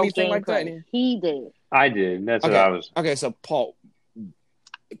seen no anything gameplay. Like that? He did. I did. That's what I was. Okay, so Paul,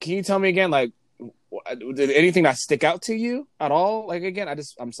 can you tell me again, like, did anything that stick out to you at all? Like, again,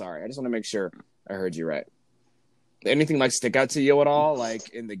 I'm sorry. I just want to make sure I heard you right. Anything like stick out to you at all, like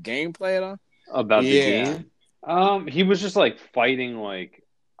in the gameplay at all? About the game? He was just like fighting like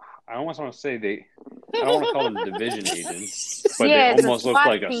I almost want to say I don't want to call them division agents, but they almost look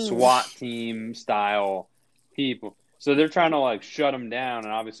like a SWAT team style people. So they're trying to like shut him down,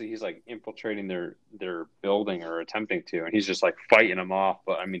 and obviously he's like infiltrating their building or attempting to, and he's just like fighting them off.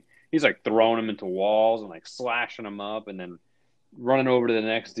 But I mean, he's like throwing them into walls and like slashing them up, and then running over to the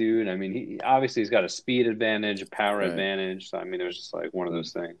next dude. I mean, he's got a speed advantage, a power advantage. So I mean, it was just like one of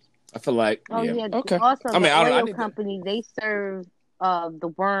those things. I feel like okay. Also, the oil company they serve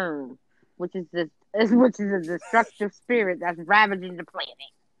the worm, which is a destructive spirit that's ravaging the planet.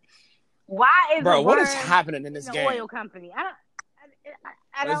 Why is what is happening in this game? Oil company.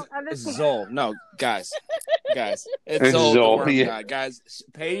 I don't understand. It's Zol. No, guys, it's Zol. The worm guy. Guys,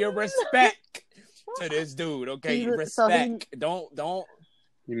 pay your respect to this dude. Okay, respect. Don't.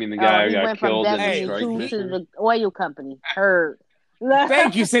 You mean the guy who got killed in the strike mission? To the oil company. Heard.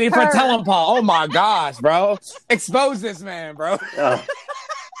 Thank you, Cindy, for telling Paul. Oh my gosh, bro. Expose this man, bro.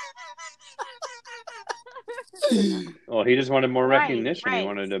 Well, he just wanted more Right, recognition. He right.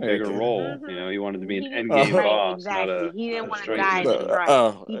 wanted a bigger Okay. role. Mm-hmm. He wanted to be an He end didn't game Uh, right, boss, exactly. He not didn't a want to straight die in man. his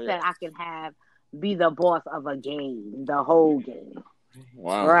right. He okay. said, "I can be the boss of a game, the whole game."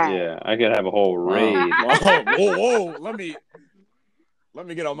 Wow. Right. Yeah, I could have a whole Wow. raid. Wow. Whoa. Let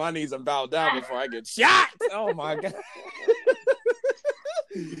me get on my knees and bow down before I get shot. Oh my god.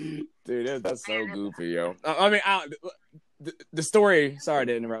 Dude, that's so goofy, yo. I mean, the story. Sorry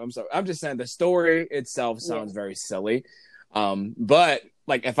to interrupt. I'm sorry. I'm just saying the story itself sounds very silly. But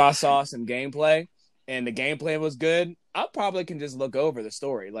like if I saw some gameplay and the gameplay was good, I probably can just look over the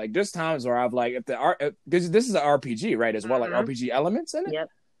story. Like there's times where I've like this is an RPG, right? As well, like RPG elements in it. Yep.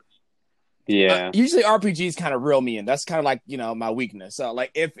 Yeah. Usually RPGs kind of reel me in. That's kind of like my weakness. So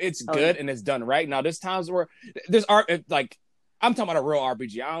like if it's good and it's done right. Now there's times where there's like. I'm talking about a real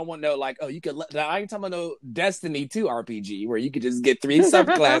RPG. I don't want no like, oh, you could. I ain't talking about no Destiny 2 RPG where you could just get 3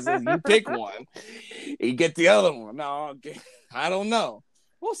 subclasses. You pick one, you get the other one. No, I don't know.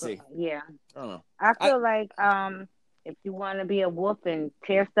 We'll see. Yeah, I don't know. I feel like if you want to be a wolf and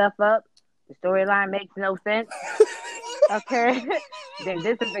tear stuff up, the storyline makes no sense. Okay, then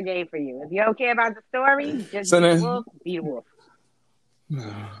this is the game for you. If you don't care about the story, just be the wolf. Be the wolf.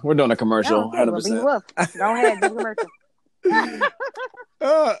 We're doing a commercial. 100%. Be the wolf. Go ahead, do the commercial.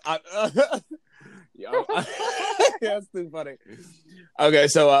 That's too funny. Okay,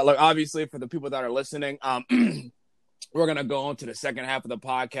 so look, obviously for the people that are listening, we're gonna go on to the second half of the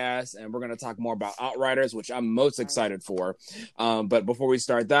podcast, and we're gonna talk more about Outriders, which I'm most excited for. But before we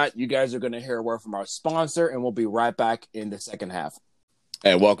start that, you guys are gonna hear a word from our sponsor, and we'll be right back in the second half.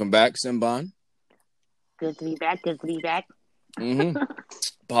 Hey, welcome back, Simban. Good to be back. Good to be back. Mm-hmm.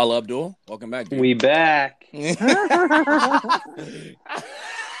 Paul Abdul, welcome back, dude. We back. Okay,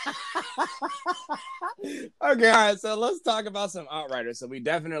 all right. So let's talk about some Outriders. So we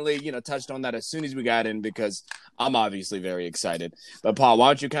definitely, touched on that as soon as we got in because I'm obviously very excited. But Paul, why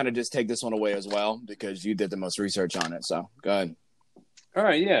don't you kind of just take this one away as well because you did the most research on it. So go ahead. All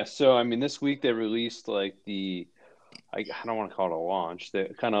right, yeah. So I mean, this week they released like I don't want to call it a launch.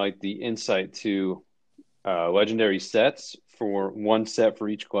 They kind of like the insight to legendary sets for one set for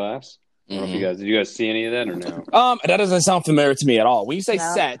each class. I don't know if did you guys see any of that or no? That doesn't sound familiar to me at all. When you say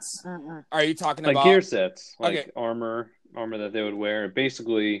sets, are you talking like about gear sets, like armor that they would wear?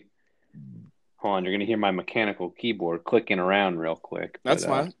 Basically, hold on, you're gonna hear my mechanical keyboard clicking around real quick. That's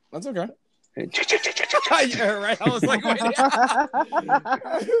fine. That's okay. Yeah, right. I was like, wait.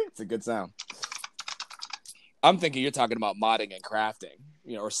 It's a good sound. I'm thinking you're talking about modding and crafting,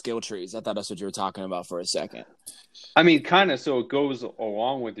 or skill trees. I thought that's what you were talking about for a second. I mean, kind of. So it goes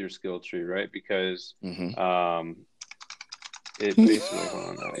along with your skill tree, right? Because it basically.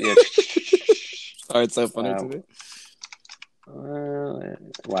 Hold on, yeah. Oh, it's so funny to me.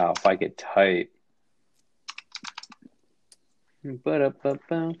 Wow, if I could type.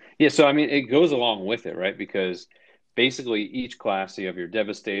 Yeah, so I mean, it goes along with it, right? Because basically each class, you have your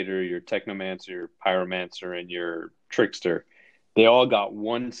Devastator, your Technomancer, your Pyromancer, and your Trickster. They all got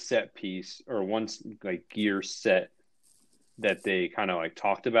one set piece or one like gear set that they kind of like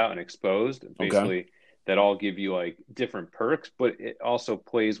talked about and exposed. Basically, that all give you like different perks, but it also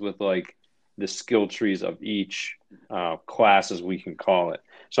plays with like the skill trees of each class, as we can call it.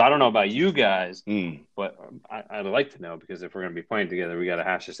 So I don't know about you guys, but I'd like to know because if we're going to be playing together, we got to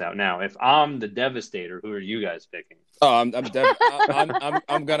hash this out now. If I'm the Devastator, who are you guys picking? Oh, I'm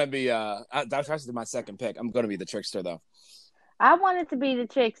gonna be. That's actually my second pick. I'm gonna be the Trickster though. I wanted to be the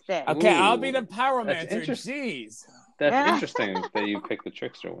Trickster. Okay, I'll be the Pyromancer. Jeez, that's interesting that you picked the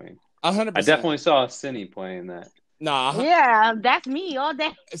Trickster wing. 100%. I definitely saw Cindy playing that. Nah. Yeah, that's me all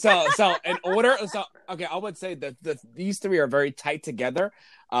day. So in order, okay, I would say that these three are very tight together.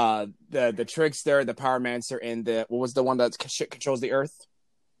 The Trickster, the Pyromancer, and what was the one that controls the Earth?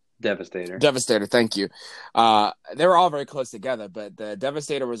 Devastator. Thank you. They were all very close together, but the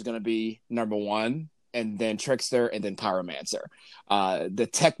Devastator was going to be number one, and then Trickster, and then Pyromancer. The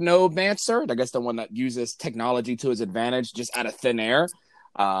Technomancer, I guess the one that uses technology to his advantage, just out of thin air.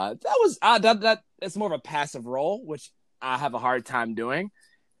 That it's more of a passive role, which I have a hard time doing.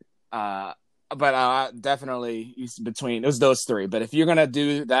 But definitely between it was those three. But if you're gonna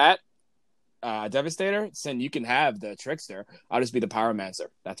do that, Devastator, then you can have the Trickster. I'll just be the Pyromancer.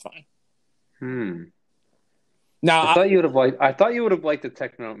 That's fine. Now I thought you would have liked the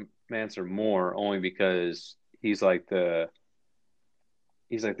Technomancer more, only because he's like the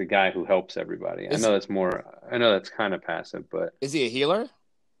guy who helps everybody. I know that's kind of passive, but is he a healer?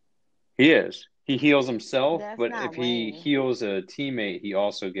 He is. He heals himself, That's but not if he Wayne. heals a teammate, he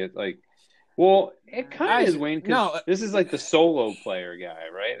also gets Well, it kind of is Actually, Wayne because no. this is like the solo player guy,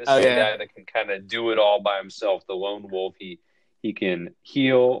 right? This Oh is the yeah. guy that can kind of do it all by himself. The lone wolf. He can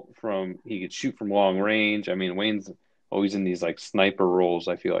heal from. He can shoot from long range. I mean, Wayne's always in these like sniper roles.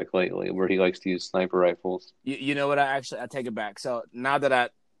 I feel like lately, where he likes to use sniper rifles. You know what? I take it back. So now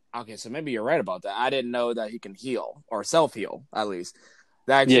that okay, so maybe you're right about that. I didn't know that he can heal or self heal at least.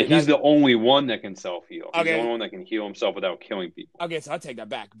 Yeah, he's That the only one that can self heal. He's the okay. only one that can heal himself without killing people. Okay, so I'll take that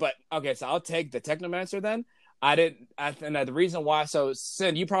back. But okay, so I'll take the Technomancer then. I didn't. And the reason why, so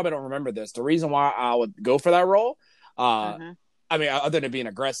Sin, you probably don't remember this. The reason why I would go for that role, I mean, other than being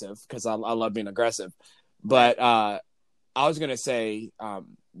aggressive, because I love being aggressive, but I was gonna say,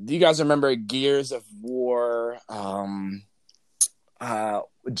 do you guys remember Gears of War,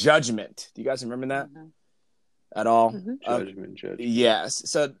 Judgment? Do you guys remember that at all? Judgment. Yes.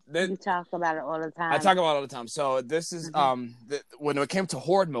 So you talk about it all the time. I talk about it all the time. So this is when it came to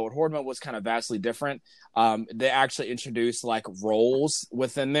Horde mode was kind of vastly different. They actually introduced like roles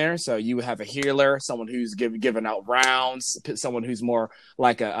within there. So you would have a healer, someone who's giving out rounds, someone who's more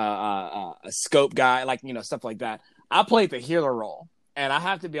like a scope guy, like stuff like that. I played the healer role, and I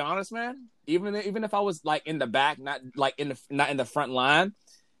have to be honest, man. Even if I was like in the back, not in the front line,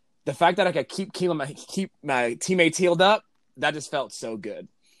 the fact that I could keep my teammates healed up, that just felt so good.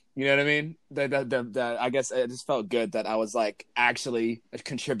 You know what I mean? I guess it just felt good that I was like actually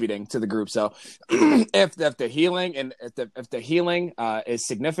contributing to the group. So if the healing and if the healing is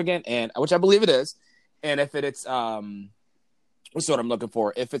significant, and which I believe it is, and if it's what's what I'm looking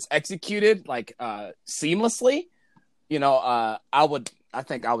for, if it's executed like seamlessly, I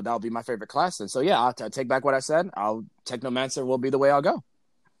think that would be my favorite class. And so yeah, I'll take back what I said. Technomancer will be the way I'll go.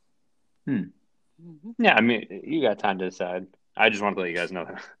 Yeah, I mean, you got time to decide. I just wanted to let you guys know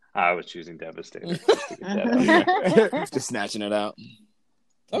that I was choosing Devastator. Just snatching it out.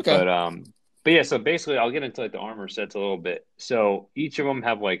 Okay. But yeah, so basically I'll get into like the armor sets a little bit. So each of them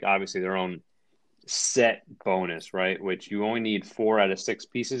have like obviously their own set bonus, right? Which you only need 4 out of 6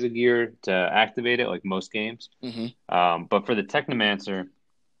 pieces of gear to activate it, like most games. But for the Technomancer,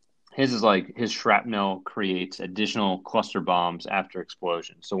 his is like his shrapnel creates additional cluster bombs after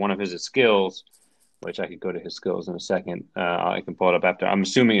explosion. So one of his skills, which I could go to his skills in a second, I can pull it up after. I'm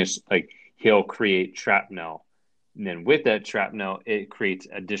assuming it's like he'll create shrapnel, and then with that shrapnel, it creates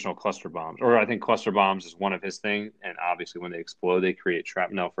additional cluster bombs. Or I think cluster bombs is one of his things, and obviously when they explode, they create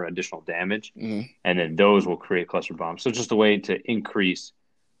shrapnel for additional damage, and then those will create cluster bombs. So it's just a way to increase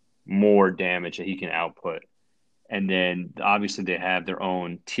more damage that he can output. And then obviously they have their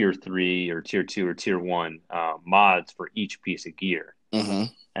own tier 3 or tier 2 or tier 1 mods for each piece of gear. And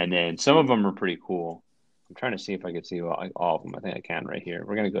then some of them are pretty cool. I'm trying to see if I can see all of them. I think I can right here.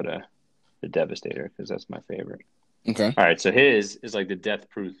 We're going to go to the Devastator because that's my favorite. Okay. All right. So his is like the death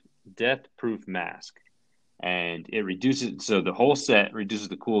proof mask. And it reduces, so the whole set reduces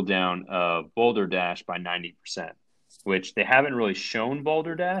the cooldown of Boulder Dash by 90%. Which they haven't really shown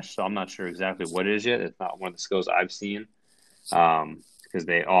Boulder Dash, so I'm not sure exactly what it is yet. It's not one of the skills I've seen because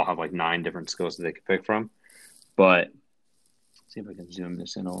they all have like 9 different skills that they can pick from. But let's see if I can zoom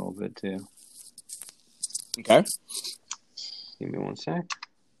this in a little bit too. Okay. Give me one sec.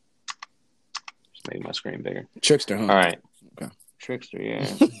 Just make my screen bigger. Trickster, huh? All right. Okay. Trickster, yeah.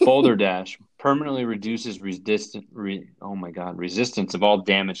 Boulder Dash permanently reduces resistance of all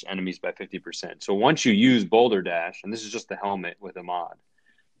damaged enemies by 50%. So once you use Boulder Dash, and this is just the helmet with a mod,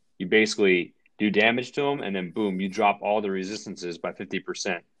 you basically do damage to them, and then boom, you drop all the resistances by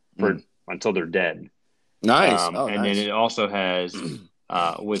 50% until they're dead. Nice. And then it also has,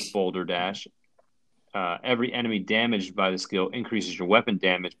 with Boulder Dash, every enemy damaged by the skill increases your weapon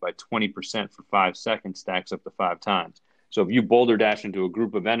damage by 20% for 5 seconds, stacks up to 5 times. So if you Boulder Dash into a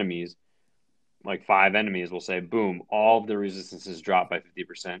group of enemies, like 5 enemies, we'll say, boom, all of the resistances drop by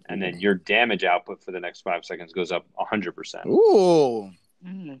 50%, and then your damage output for the next 5 seconds goes up 100%. Ooh.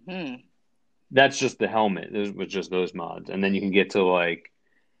 That's just the helmet with just those mods. And then you can get to like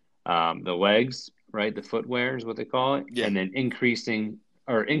the legs, right? The footwear is what they call it. Yeah. And then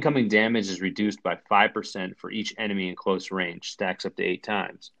incoming damage is reduced by 5% for each enemy in close range, stacks up to 8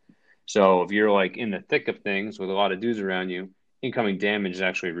 times. So if you're like in the thick of things with a lot of dudes around you, incoming damage is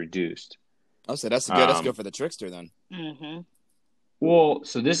actually reduced. Oh, so that's good. That's good for the Trickster then. Well,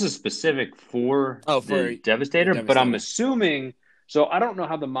 so this is specific for the Devastator, but I'm assuming. So I don't know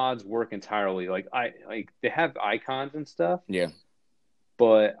how the mods work entirely. Like they have icons and stuff. Yeah.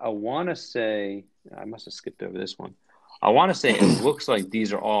 But I want to say I must have skipped over this one. I want to say it looks like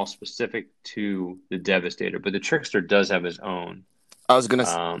these are all specific to the Devastator, but the Trickster does have his own. I was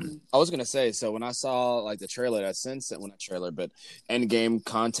gonna say. So when I saw like the trailer that since well not trailer but end game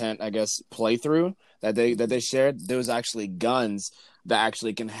content, I guess playthrough that they shared, there was actually guns that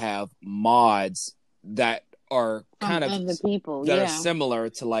actually can have mods that are kind of the people that are similar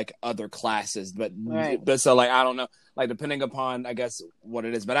to like other classes, but so like I don't know, like depending upon I guess what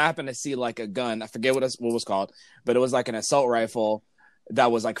it is. But I happened to see like a gun. I forget what it was called, but it was like an assault rifle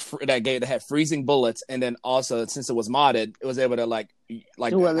that was like that had freezing bullets, and then also since it was modded, it was able to like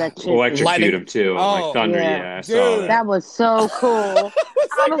electrocute him too, like thunder. Yeah, I saw that. That was so cool.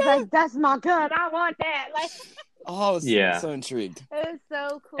 I was like, "That's my gun. I want that!" Like, so intrigued. It was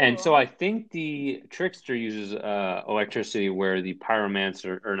so cool. And so I think the Trickster uses electricity, where the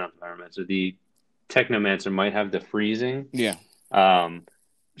Pyromancer or not Pyromancer, the Technomancer might have the freezing. Yeah.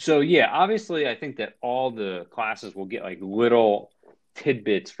 So yeah, obviously, I think that all the classes will get like little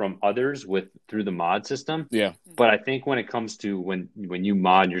tidbits from others through the mod system. Yeah. But I think when it comes to when you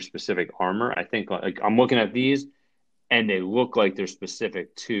mod your specific armor, I think like I'm looking at these and they look like they're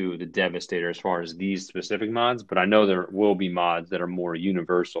specific to the Devastator as far as these specific mods, but I know there will be mods that are more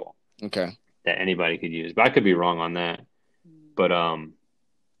universal. Okay. That anybody could use. But I could be wrong on that. But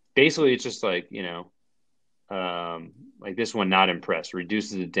basically it's just like, like this one, not impressed,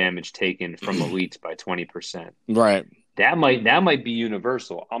 reduces the damage taken from elites by 20%. Right. That might be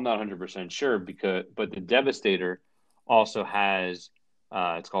universal. I'm not 100% sure but the Devastator also has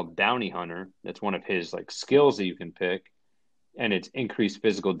it's called Bounty Hunter. That's one of his like skills that you can pick, and it's increased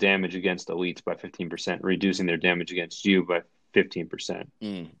physical damage against elites by 15%, reducing their damage against you by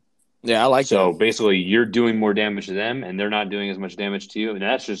 15%. Yeah, I like that. So basically, you're doing more damage to them, and they're not doing as much damage to you, and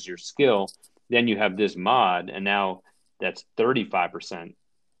that's just your skill. Then you have this mod, and now that's 35%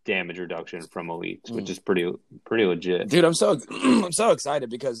 damage reduction from elites, which is pretty legit. Dude, I'm so excited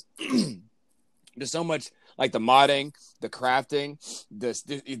because there's so much like the modding, the crafting,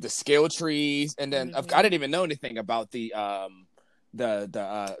 the skill trees, and then I didn't even know anything about the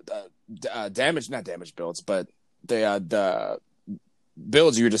damage, not damage builds, but the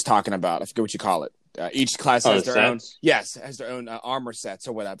builds you were just talking about. I forget what you call it. Each class has their own. Yes, has their own armor sets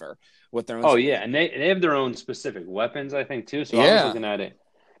or whatever with their own. Oh yeah, and they have their own specific weapons, I think too. So I was looking at it.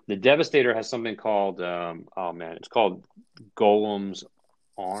 The Devastator has something called it's called Golem's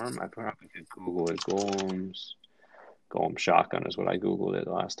Arm. I probably could Google it. Golem Shotgun is what I Googled it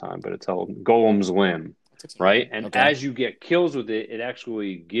last time, but it's called Golem's Limb, right? And as you get kills with it, it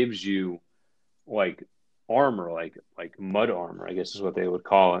actually gives you like armor, like mud armor, I guess is what they would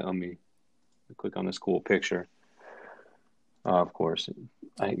call it. Let me click on this cool picture. Of course,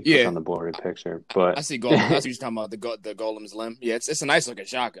 I click on the blurry picture, but I see Golem. I see what you're talking about the Golem's Limb. Yeah, it's a nice looking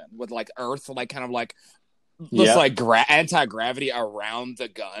shotgun with like earth, like kind of like looks like anti-gravity around the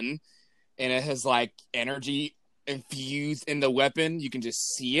gun, and it has like energy infused in the weapon. You can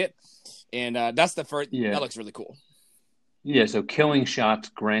just see it, and that's the first. Yeah. That looks really cool. Yeah, so killing shots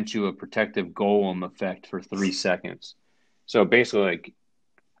grant you a protective golem effect for 3 seconds. So basically, like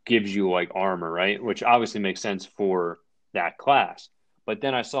gives you like armor, right? Which obviously makes sense for that class. But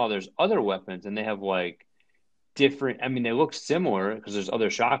then I saw there's other weapons, and they have like different. I mean, they look similar because there's other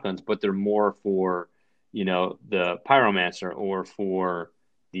shotguns, but they're more for the Pyromancer or for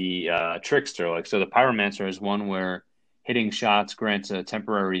the Trickster. Like, so the Pyromancer is one where hitting shots grants a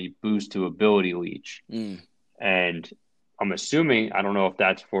temporary boost to ability leech. And I'm assuming, I don't know if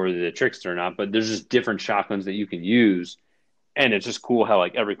that's for the Trickster or not, but there's just different shotguns that you can use. And it's just cool how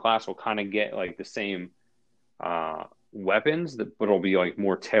like every class will kind of get like the same weapons, but it'll be like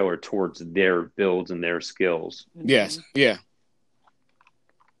more tailored towards their builds and their skills. Yes. Yeah.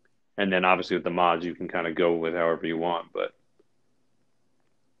 And then obviously with the mods, you can kind of go with however you want, but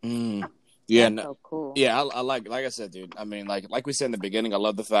yeah, so cool. Yeah, I like I said, dude. I mean, like we said in the beginning, I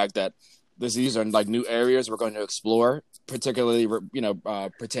love the fact that these are like new areas we're going to explore, particularly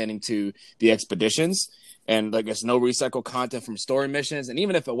pertaining to the expeditions, and like there's no recycled content from story missions, and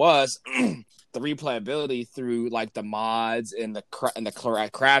even if it was, the replayability through like the mods and the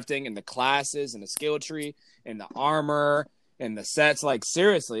crafting and the classes and the skill tree and the armor and the sets, like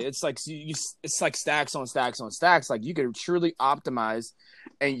seriously, it's like it's like stacks on stacks on stacks. Like you could truly optimize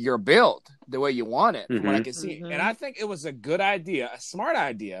and your build the way you want it, from what I can see. And I think it was a good idea, a smart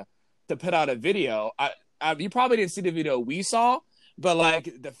idea, to put out a video. You probably didn't see the video we saw, but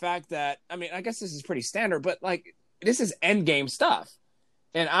like the fact that, I mean, I guess this is pretty standard, but like this is end game stuff,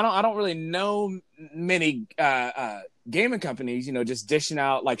 and I don't really know many gaming companies, just dishing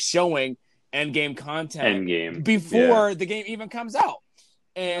out like showing end game content before the game even comes out.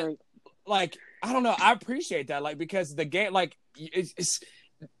 And like, I don't know, I appreciate that, like, because the game, like, it's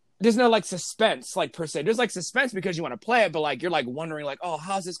there's no like suspense, like per se. There's like suspense because you want to play it, but like you're like wondering, like, oh,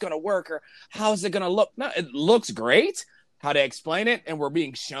 how's this gonna work or how's it gonna look? No, it looks great. How they explain it, and we're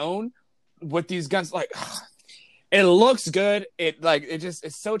being shown with these guns. Like, it looks good.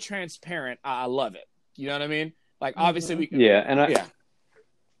 It's so transparent. I love it. You know what I mean? Like, obviously,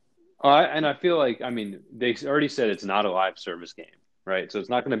 I feel like, I mean, they already said it's not a live service game, right? So it's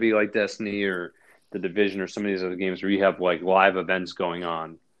not going to be like Destiny or The Division or some of these other games where you have like live events going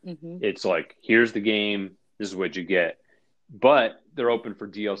on. Mm-hmm. It's like, here's the game, this is what you get. But they're open for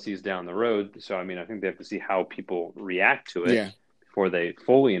DLCs down the road. So, I mean, I think they have to see how people react to it before they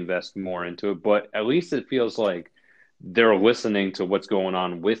fully invest more into it. But at least it feels like they're listening to what's going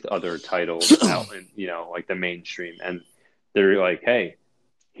on with other titles out in, like the mainstream. And they're like, hey,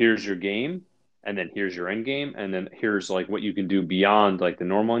 here's your game, and then here's your end game, and then here's like what you can do beyond like the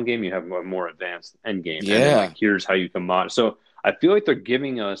normal end game. You have a more advanced end game. Yeah. And then, like, here's how you can mod. So I feel like they're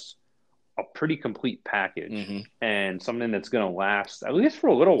giving us a pretty complete package and something that's going to last at least for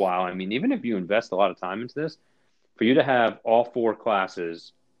a little while. I mean, even if you invest a lot of time into this, for you to have all 4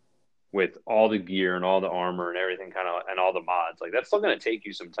 classes with all the gear and all the armor and everything and all the mods, like that's still going to take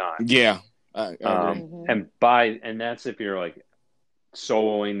you some time. Yeah. And that's if you're like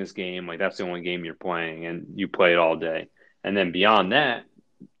soloing this game, like that's the only game you're playing and you play it all day. And then beyond that,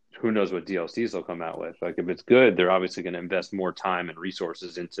 who knows what DLCs they'll come out with. Like if it's good, they're obviously going to invest more time and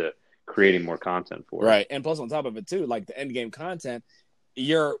resources into creating more content for it. Right. And plus on top of it too, like the end game content,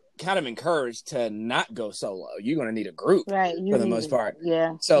 you're kind of encouraged to not go solo. You're going to need a group for the most part.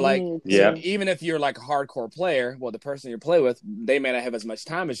 Yeah. So like, even if you're like a hardcore player, well, the person you play with, they may not have as much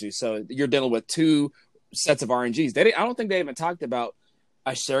time as you. So you're dealing with 2 sets of RNGs. I don't think they even talked about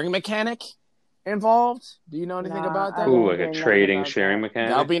a sharing mechanic involved. Do you know anything about that? Ooh, like a trading sharing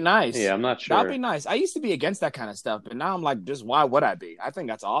mechanic? That'd be nice. Yeah, I'm not sure. That'd be nice. I used to be against that kind of stuff, but now I'm like, just why would I be? I think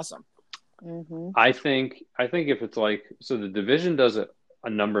that's awesome. Mm-hmm. I think if it's like, so the Division does a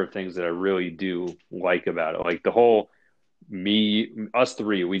number of things that I really do like about it. Like the whole us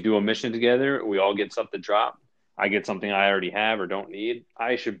 3, we do a mission together. We all get something dropped. I get something I already have or don't need.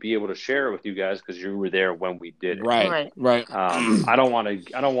 I should be able to share it with you guys because you were there when we did it. Right. I don't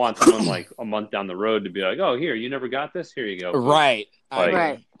want someone like a month down the road to be like, oh, here, you never got this. Here you go. Right.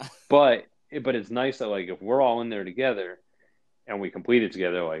 Like, but it's nice that like if we're all in there together and we complete it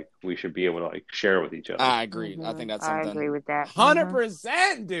together, like we should be able to like share with each other. I agree. I think that's something. I agree with that.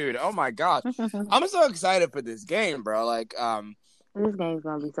 100%, dude. Oh my gosh, I'm so excited for this game, bro. Like, this game's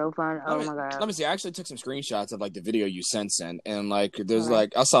gonna be so fun. Oh my god. Let me see. I actually took some screenshots of like the video you sent in, and like there's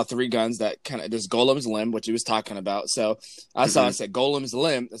like I saw 3 guns that kind of there's Golem's Limb, which he was talking about. So I said Golem's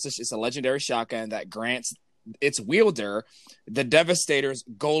Limb. It's a legendary shotgun that grants its wielder the Devastator's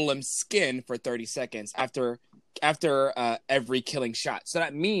Golem skin for 30 seconds after every killing shot. So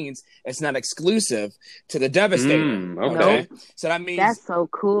that means it's not exclusive to the Devastator. Okay. So that means that's so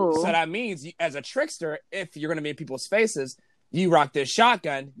cool. So that means as a trickster, if you're going to be in people's faces, you rock this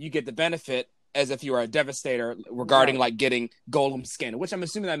shotgun, you get the benefit as if you are a Devastator regarding like getting Golem skin, which I'm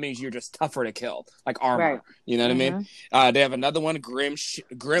assuming that means you're just tougher to kill, like armor. Right. You know what I mean? They have another one, Grim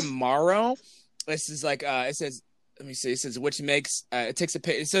Morrow. This is like it says. Let me see. It says which makes it takes a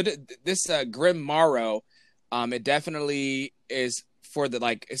page. So this Grim Morrow, it definitely is for the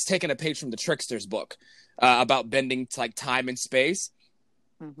like it's taking a page from the Trickster's book about bending to like time and space.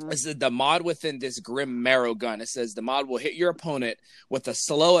 This is the mod within this Grim Marrow gun. It says the mod will hit your opponent with a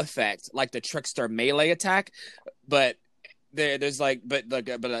slow effect, like the Trickster melee attack, but there's like, but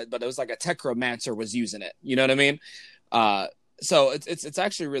it was like a Techromancer was using it. You know what I mean? So it's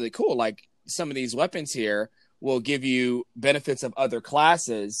actually really cool. Like some of these weapons here will give you benefits of other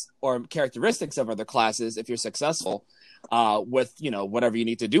classes or characteristics of other classes if you're successful with whatever you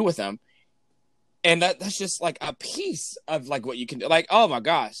need to do with them. And that's just like a piece of like what you can do. Like, oh my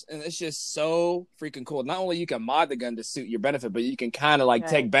gosh. And it's just so freaking cool. Not only you can mod the gun to suit your benefit, but you can kind of like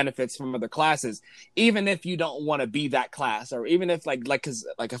take benefits from other classes, even if you don't want to be that class, or even if cause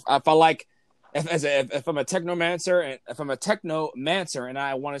like if I'm a Technomancer and if I'm a Technomancer and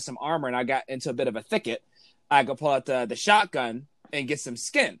I wanted some armor and I got into a bit of a thicket, I could pull out the shotgun and get some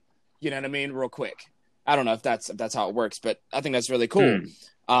skin. You know what I mean? Real quick. I don't know if that's how it works, but I think that's really cool.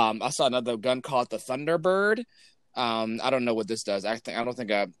 I saw another gun called the Thunderbird. I don't know what this does. I don't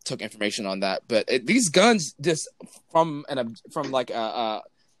think I took information on that. But these guns, just from like a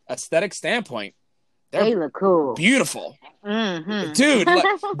aesthetic standpoint, they look cool, beautiful, dude. Like,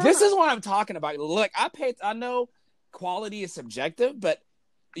 this is what I'm talking about. Look, I know quality is subjective, but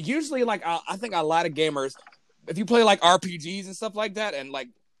usually, like I think a lot of gamers, if you play like RPGs and stuff like that, and like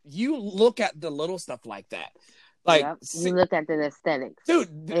you look at the little stuff like that. Like, Yep. You look at the aesthetics, dude.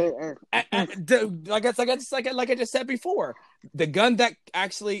 Like I just said before, the gun that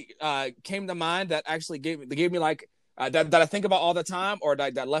actually came to mind that actually gave me like that I think about all the time, or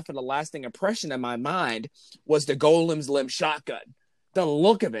that left a lasting impression in my mind, was the Golem's Limb shotgun. The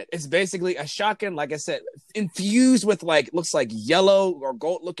look of it, it's basically a shotgun, like I said, infused with looks like yellow or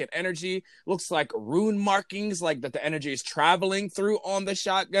gold looking energy, looks like rune markings, like that the energy is traveling through on the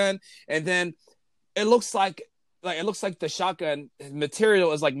shotgun, and then it looks like the shotgun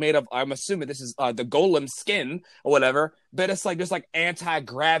material is made of, I'm assuming this is the golem skin or whatever, but it's there's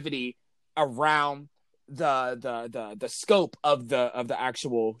anti-gravity around the scope of the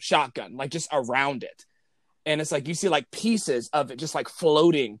actual shotgun, just around it. And it's you see pieces of it just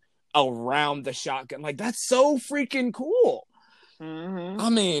floating around the shotgun. That's so freaking cool. Mm-hmm. I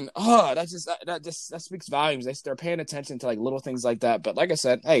mean, that speaks volumes. They're paying attention to little things like that. But like I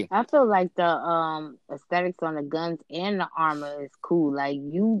said, hey, I feel like the aesthetics on the guns and the armor is cool.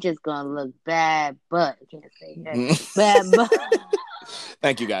 You just gonna look bad, but I can't say that. Bad, but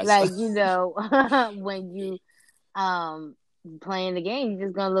thank you guys. When you playing the game, you're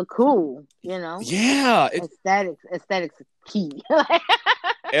just gonna look cool. Yeah, aesthetics is key.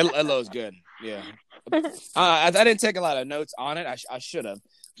 It looks good. Yeah. I didn't take a lot of notes on it. I should have,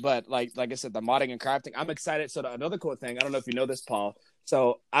 but like I said, the modding and crafting, I'm excited. So another cool thing, I don't know if you know this, Paul.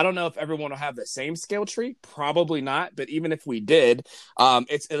 So I don't know if everyone will have the same skill tree. Probably not. But even if we did,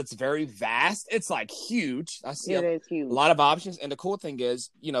 it's very vast. It's huge. I see a lot of options. And the cool thing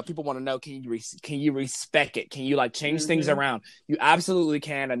is, people want to know, can you respec it? Can you change things around? You absolutely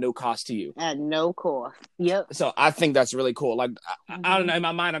can at no cost to you. At no cost. Yep. So I think that's really cool. I don't know. In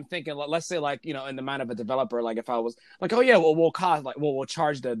my mind, I'm thinking, let's say in the mind of a developer, if I was oh yeah, well we'll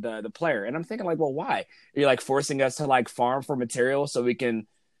charge the player, and I'm thinking well, why? You're forcing us to farm for materials so we can,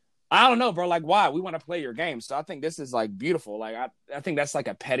 I don't know, bro. Why? We want to play your game. So I think this is beautiful. I think that's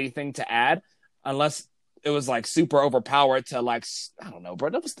a petty thing to add, unless it was super overpowered to I don't know, bro.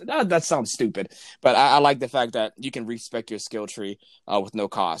 That sounds stupid. But I like the fact that you can respec your skill tree with no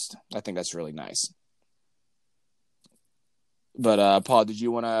cost. I think that's really nice. But Paul, did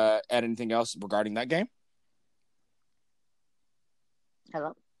you want to add anything else regarding that game?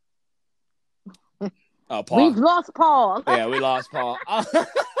 Hello. Oh, Paul. We've lost Paul. Yeah, we lost Paul.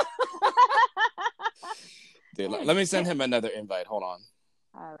 Dude, let me send him another invite. Hold on.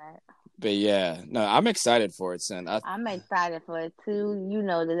 All right. But yeah, no, I'm excited for it, son. I'm excited for it too.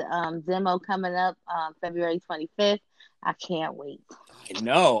 The demo coming up February 25th. I can't wait. I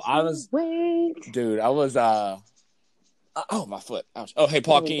know. I was. Oh, my foot. Ouch. Oh, hey,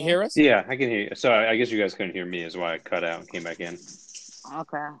 Paul, can you hear us? Yeah, I can hear you. Sorry, I guess you guys couldn't hear me, is why I cut out and came back in.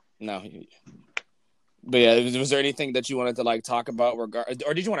 Okay. No. But yeah, was there anything that you wanted to talk about, or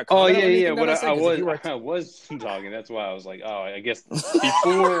did you want to comment? Oh yeah. What I was talking. That's why I was I guess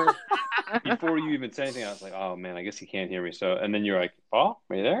before you even said anything, I was oh man, I guess he can't hear me. So, and then you're like, Paul,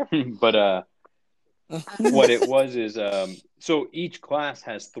 are you there? But what it was is so each class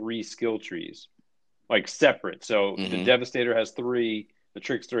has 3 skill trees, separate. So the Devastator has 3, the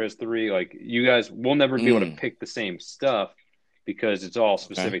Trickster has 3. You guys will never be able to pick the same stuff because it's all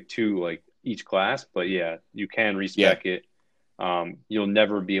specific to each class. But yeah, you can respec it. You'll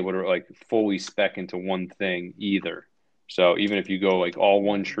never be able to fully spec into one thing either. So even if you go all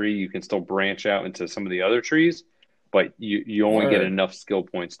one tree, you can still branch out into some of the other trees, but you only get enough skill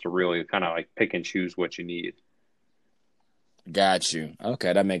points to really kind of pick and choose what you need. Got you.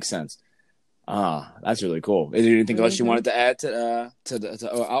 Okay, that makes sense. That's really cool. Is there anything else you wanted to add to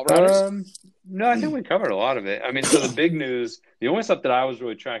Outriders? No, I think we covered a lot of it. I mean, so the big news, the only stuff that I was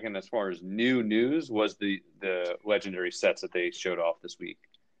really tracking as far as new news was the legendary sets that they showed off this week.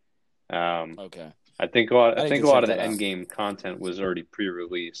 Okay. I think a lot of the end game content was already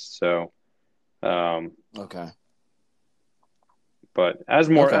pre-released. So, okay. But as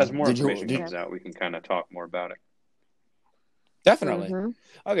more information comes out, we can kind of talk more about it. Definitely.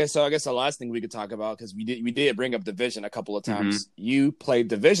 Okay, so I guess the last thing we could talk about, because we did bring up Division a couple of times. You played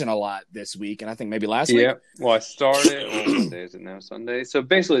Division a lot this week, and I think maybe last week. Yeah. Well, I started. What day is it now? Sunday. So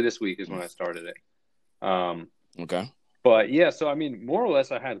basically, this week is when I started it. Okay. But yeah, so I mean, more or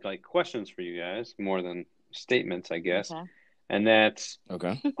less, I had questions for you guys more than statements, I guess. Okay. And that's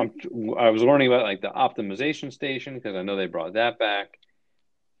okay. I was learning about the optimization station because I know they brought that back.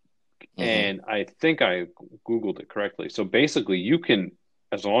 And I think I Googled it correctly. So basically, you can,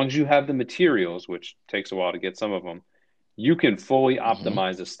 as long as you have the materials, which takes a while to get some of them, you can fully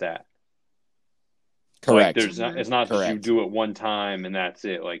optimize a stat. Correct. It's not just you do it one time and that's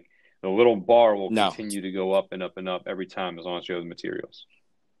it. The little bar will continue to go up and up and up every time as long as you have the materials.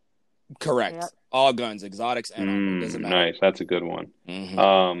 Correct. Yep. All guns, exotics, and armor. Doesn't matter. Nice. That's a good one.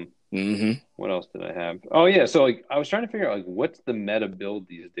 Mm-hmm. What else did I have? Oh yeah, so like I was trying to figure out like what's the meta build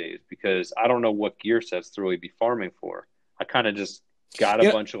these days because I don't know what gear sets to really be farming for. I kind of just got a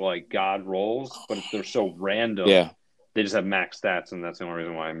bunch of like god rolls, but they're so random. Yeah. They just have max stats, and that's the only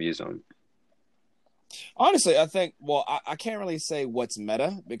reason why I'm using them. Honestly, I think. Well, I can't really say what's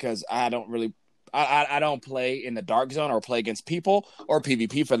meta because I don't really. I don't play in the dark zone or play against people or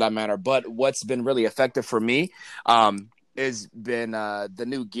PvP for that matter. But what's been really effective for me, has been the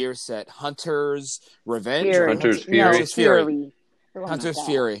new gear set, Hunter's Revenge, Fury. Hunter's Fury. Hunter's Fury. Oh my Hunter's God.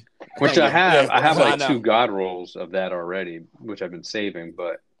 Fury. Which I have. Yeah, I have like know. 2 god rolls of that already, which I've been saving.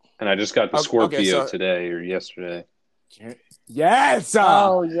 And I just got the Scorpio today or yesterday. Yes.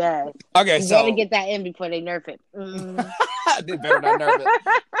 Oh yes. Okay, you so gotta get that in before they nerf it. They better not nerf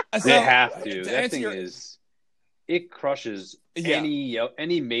it. They have to. That thing is. It crushes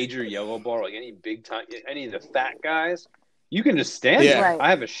any major yellow bar, like any big time, any of the fat guys. You can just stand there. Right. I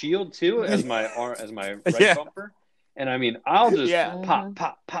have a shield too as my red bumper, and I mean I'll just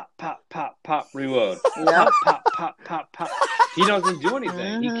pop, reload, pop. He doesn't do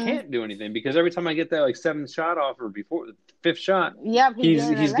anything. He can't do anything because every time I get that like 7th shot off or before the 5th shot, he's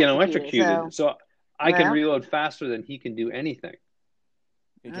getting electrocuted. So I can reload faster than he can do anything.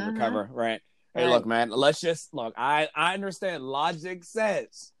 He can recover, right? Hey, look, man. Let's just look. I understand. Logic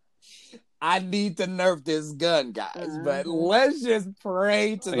says I need to nerf this gun, guys. But let's just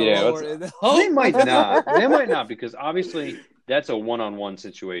pray to the Lord. And hope. They might not. They might not because obviously that's a one-on-one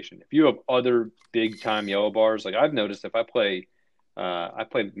situation. If you have other big-time yellow bars, like I've noticed, if I play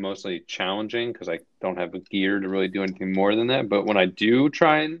mostly challenging because I don't have the gear to really do anything more than that. But when I do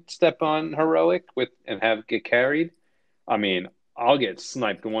try and step on heroic and get carried, I mean. I'll get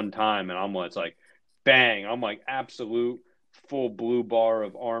sniped one time, and it's like, bang! I'm like absolute full blue bar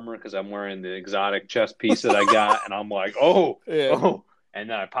of armor because I'm wearing the exotic chest piece that I got, and I'm like, oh, and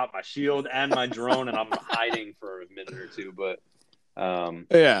then I pop my shield and my drone, and I'm hiding for a minute or two. But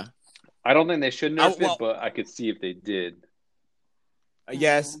I don't think they should nerf it, but I could see if they did.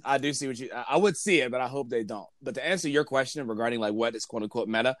 Yes, I do see I would see it, but I hope they don't. But to answer your question regarding like what is quote unquote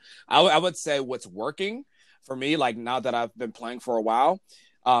meta, I would say what's working. For me, like now that I've been playing for a while,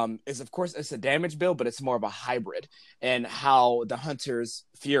 is of course it's a damage build, but it's more of a hybrid. And how the Hunter's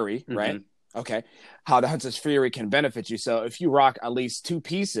Fury, right? Okay, how the Hunter's Fury can benefit you. So if you rock at least 2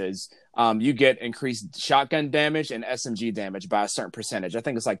 pieces, you get increased shotgun damage and SMG damage by a certain percentage. I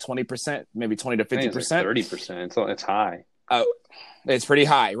think it's like 20%, maybe 20 to 50%, 30%. So it's high. It's pretty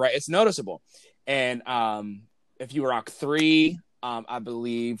high, right? It's noticeable. And if you rock 3. I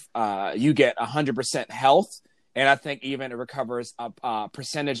believe you get 100% health, and I think even it recovers a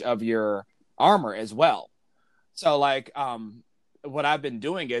percentage of your armor as well. So, like, what I've been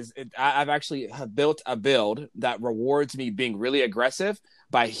doing is I've actually built a build that rewards me being really aggressive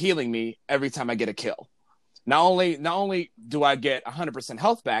by healing me every time I get a kill. Not only do I get 100%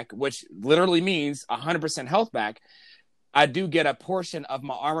 health back, which literally means 100% health back, I do get a portion of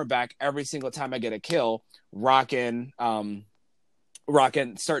my armor back every single time I get a kill, rocking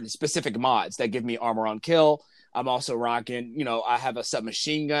certain specific mods that give me armor on kill. I'm also rocking, I have a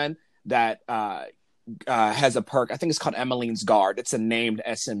submachine gun that has a perk. I think it's called Emmeline's Guard. It's a named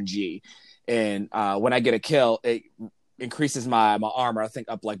SMG. And when I get a kill, it increases my armor, I think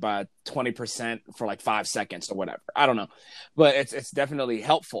up like by 20% for like 5 seconds or whatever. I don't know. But it's definitely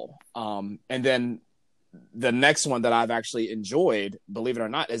helpful. And then the next one that I've actually enjoyed, believe it or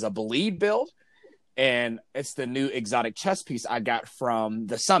not, is a bleed build. And it's the new exotic chest piece I got from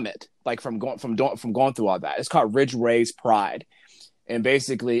the summit, like from going through all that. It's called Ridge Rays Pride, and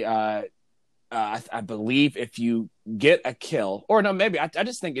basically, I believe if you get a kill, or no, maybe I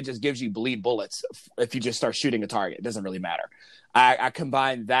just think it just gives you bleed bullets if you just start shooting a target. It doesn't really matter. I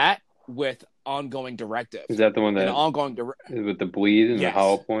combine that with ongoing directive. Is that the one that with the bleed and the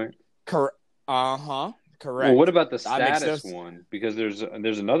hollow point? Correct. Correct. Well, what about the status one? Because there's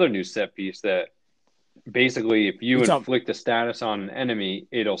another new set piece that. Basically, if you inflict a status on an enemy,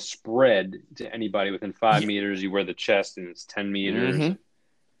 it'll spread to anybody within 5 meters. You wear the chest, and it's 10 meters. Mm-hmm.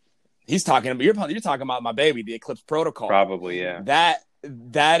 He's talking about you're talking about my baby, the Eclipse Protocol. Probably, yeah.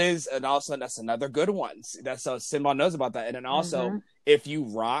 That is, and also that's another good one. That's so Sinbad knows about that. And then also, if you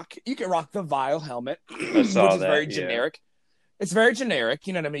can rock the Vile helmet, which is very generic. It's very generic,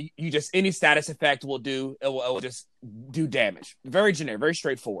 you know what I mean? You just any status effect will do it will just do damage. Very generic, very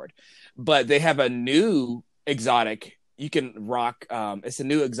straightforward. But they have a new exotic you can rock. It's a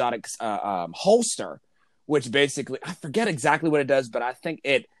new exotic holster, which basically I forget exactly what it does, but I think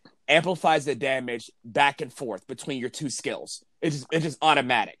it amplifies the damage back and forth between your 2 skills. It's just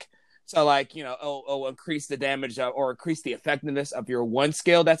automatic. So like, it'll increase the damage or increase the effectiveness of your one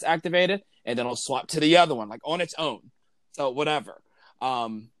skill that's activated, and then it'll swap to the other one like on its own. So whatever.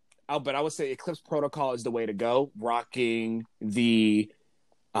 But I would say Eclipse Protocol is the way to go. Rocking the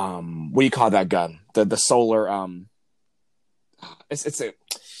what do you call that gun? The solar it's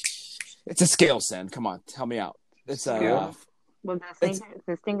a skill, Sin. Come on, help me out. It's the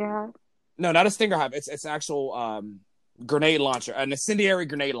Stinger Hive? No, not a Stinger Hive. It's an actual grenade launcher, an incendiary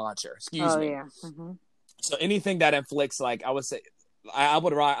grenade launcher. Excuse me. Yeah. Mm-hmm. So anything that inflicts, like I would say,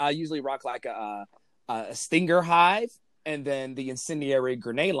 I usually rock like a Stinger Hive, and then the incendiary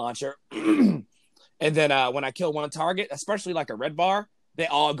grenade launcher, and then when I kill one target, especially like a red bar, they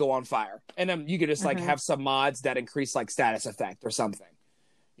all go on fire, and then you could just like have some mods that increase like status effect or something.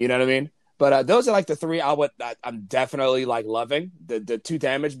 You know what I mean? But those are like the three I'm definitely like loving. The 2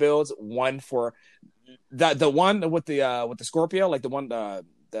 damage builds, one for the one with the Scorpio, like the one the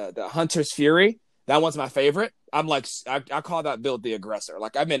Hunter's Fury. That one's my favorite. I'm like I call that build the aggressor.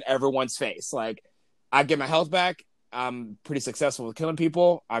 Like I'm in everyone's face. Like I get my health back. I'm pretty successful with killing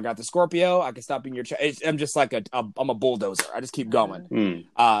people. I got the Scorpio. I can stop in your chest. I'm just like I'm a bulldozer. I just keep going.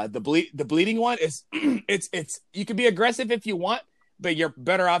 The bleeding one is it's you can be aggressive if you want, but you're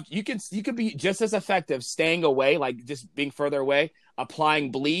better off. You could be just as effective staying away, like just being further away,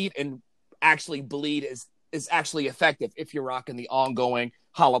 applying bleed, and actually bleed is actually effective if you're rocking the ongoing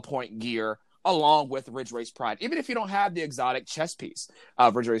hollow point gear along with Ridge Race Pride. Even if you don't have the exotic chest piece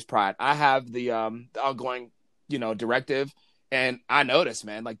of Ridge Race Pride, I have the ongoing directive, and I notice,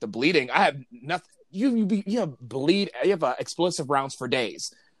 man, like the bleeding. I have nothing. You bleed. You have explosive rounds for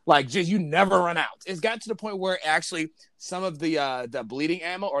days. Like just you never run out. It's gotten to the point where actually some of the bleeding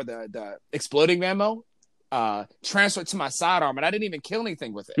ammo or the exploding ammo transferred to my sidearm, and I didn't even kill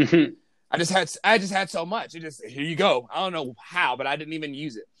anything with it. I just had so much. It just here you go. I don't know how, but I didn't even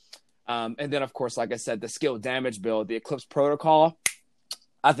use it. And then of course, like I said, the skill damage build, the Eclipse Protocol.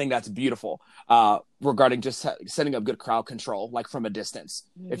 I think that's beautiful. Regarding just setting up good crowd control, like from a distance,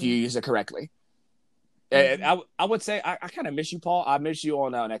 if you use it correctly. And I would say I kind of miss you, Paul. I miss you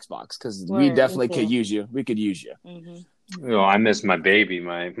on Xbox because we definitely could use you. We could use you. I miss my baby,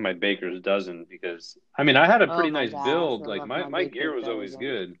 my Baker's Dozen, because I mean I had a pretty nice build. Like my gear was always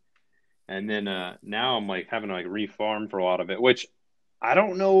good, and then now I'm like having to like refarm for a lot of it, which I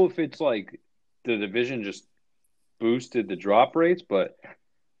don't know if it's like the Division just boosted the drop rates, but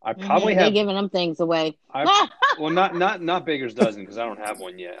I probably have giving them things away. Well, not Baker's Dozen because I don't have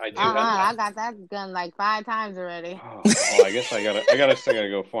one yet. I do. I got that gun like 5 times already. Well, I guess I gotta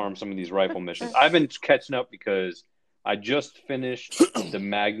go farm some of these rifle missions. I've been catching up because I just finished the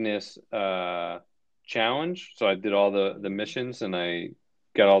Magnus challenge, so I did all the missions and I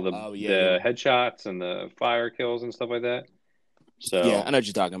got all the headshots and the fire kills and stuff like that. So yeah, I know what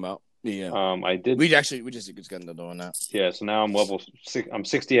you're talking about. Yeah, I did. We just got into doing that. Yeah, so now I'm level 6. I'm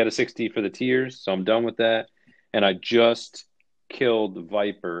 60 out of 60 for the tiers, so I'm done with that. And I just killed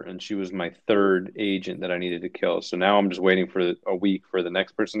Viper, and she was my 3rd agent that I needed to kill. So now I'm just waiting for a week for the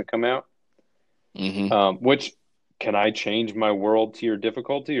next person to come out. Which can I change my world tier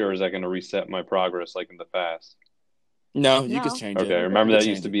difficulty, or is that going to reset my progress like in the past? No, you can change it. Okay, remember that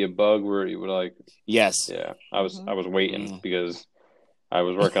used to be a bug where you would like. Yes. Yeah, I was waiting because I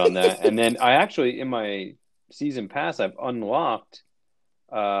was working on that. And then I actually, in my season pass, I've unlocked,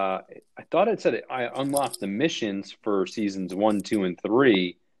 I thought it said I unlocked the missions for seasons 1, 2, and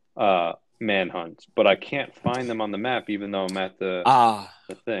 3 manhunts, but I can't find them on the map, even though I'm at the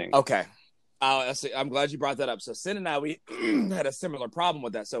thing. Okay. I'm glad you brought that up. So Sin and I, we had a similar problem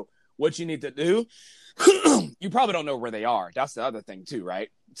with that. So what you need to do, you probably don't know where they are. That's the other thing too, right?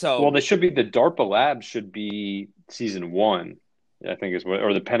 So well, they should be, the DARPA Labs should be season 1. I think is what,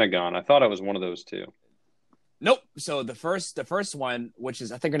 or the Pentagon. I thought it was one of those two. Nope. So the first one, which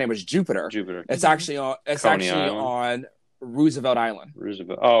is I think her name was Jupiter. It's actually on. It's Coney actually Island. on Roosevelt Island.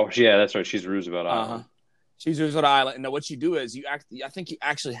 Roosevelt. Oh yeah, that's right. She's Roosevelt Island. She's Roosevelt Island. And what you do is I think you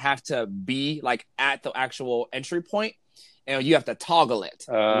actually have to be like at the actual entry point, and you have to toggle it.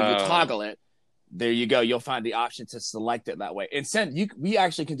 When you toggle it, there you go. You'll find the option to select it that way. And we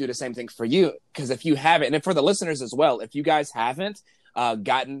actually can do the same thing for you, because if you haven't, and for the listeners as well, if you guys haven't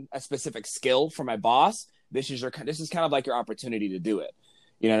gotten a specific skill from my boss, this is kind of like your opportunity to do it.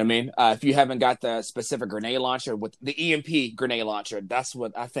 You know what I mean? If you haven't got the specific grenade launcher with the EMP grenade launcher, that's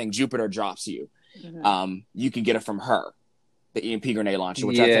what I think Jupiter drops you. You can get it from her. The EMP grenade launcher,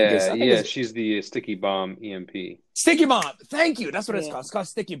 which I think is she's the sticky bomb EMP. Sticky bomb. Thank you. That's what it's called. It's called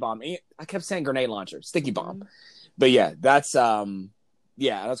sticky bomb. I kept saying grenade launcher, sticky bomb. But yeah, that's I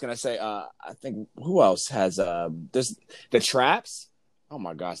was gonna say. I think who else has there's the traps. Oh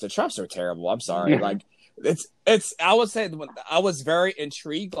my gosh, the traps are terrible. I'm sorry. Like it's. I would say I was very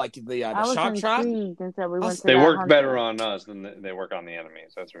intrigued. Like the shock trap. Until we went to They that work hunter. better on us than they work on the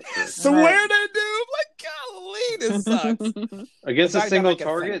enemies. That's for sure. Swear they do. Like golly, this sucks. Against a Besides that, single I can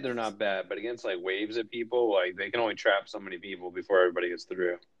target, think. they're not bad, but against like waves of people, like they can only trap so many people before everybody gets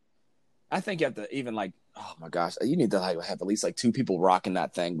through. I think you have to even like. Oh my gosh, you need to like have at least like 2 people rocking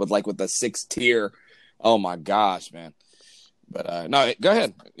that thing with the 6th tier. Oh my gosh, man. But no, go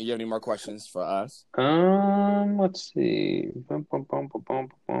ahead. You have any more questions for us? Let's see.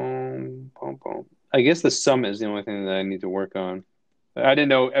 I guess the summit is the only thing that I need to work on. I didn't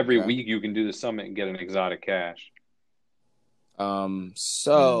know every week you can do the summit and get an exotic cache.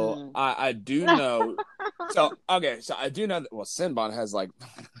 So I do know. So I do know that. Well, Sinbon has like.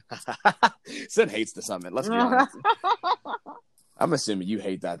 Sin hates the summit. Let's be honest. I'm assuming you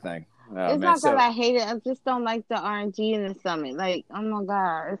hate that thing. It's not that I hate it. I just don't like the RNG in the summit. Like, oh my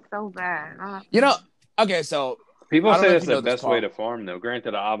god, it's so bad. So people say that's the best way to farm, though.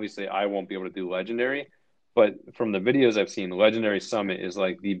 Granted, obviously, I won't be able to do legendary, but from the videos I've seen, legendary summit is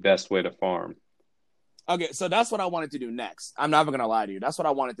like the best way to farm. Okay, so that's what I wanted to do next. I'm not even gonna lie to you. That's what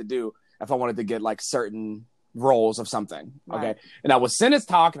I wanted to do if I wanted to get like certain roles of something. Okay, right. And now what Sin is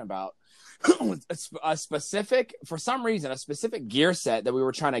talking about a specific, for some reason, a specific gear set that we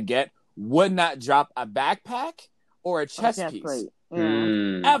were trying to get would not drop a backpack or a chest piece.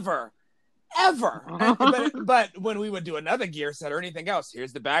 Ever. but when we would do another gear set or anything else,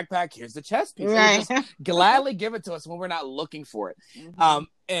 here's the backpack, here's the chest piece. Right. Just gladly give it to us when we're not looking for it. For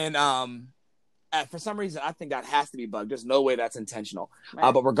some reason, I think that has to be bugged. There's no way that's intentional.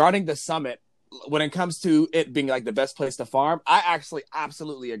 Right. But regarding the summit, when it comes to it being like the best place to farm, I actually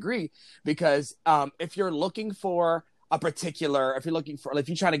absolutely agree, because if you're looking for a particular, if you're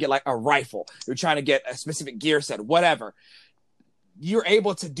trying to get like a rifle, you're trying to get a specific gear set, whatever, you're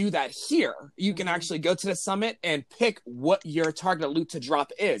able to do that here. You can actually go to the summit and pick what your target loot to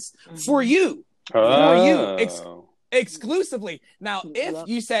drop is for you. Exclusively. Now, if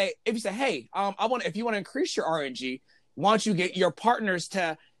you say, hey, if you want to increase your RNG, why don't you get your partners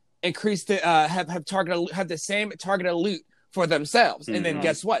to increase to have the same targeted loot for themselves, and then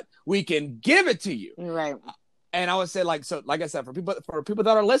guess what? We can give it to you. Right. And I would say, like I said, for people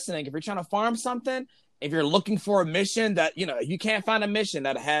that are listening, if you're trying to farm something, if you're looking for a mission that you can't find a mission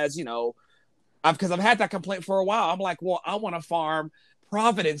that has because I've had that complaint for a while. I'm like, well, I want to farm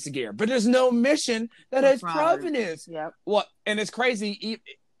Providence gear, but there's no mission that has Providence. Yep. Well, and it's crazy.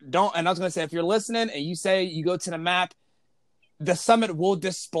 And I was gonna say, if you're listening and you say you go to the map, the summit will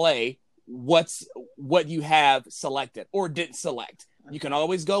display what you have selected or didn't select. You can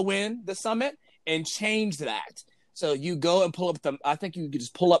always go in the summit and change that. So you go and pull up I think you could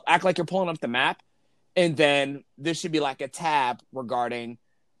just act like you're pulling up the map, and then there should be like a tab regarding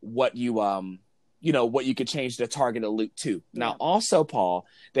what you what you could change the targeted loot to. Yeah. Now, also, Paul,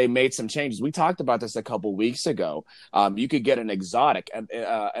 they made some changes. We talked about this a couple weeks ago. You could get an exotic,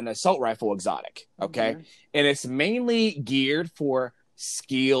 an assault rifle exotic, okay? Mm-hmm. And it's mainly geared for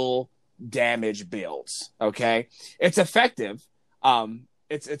skill damage builds, okay? It's effective. I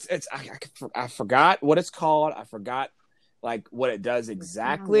forgot what it's called. I forgot like what it does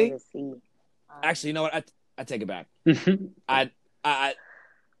exactly. Actually, you know what? I take it back. I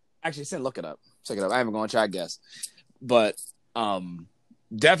actually said look it up. Check it out. I ain't going to try to guess, but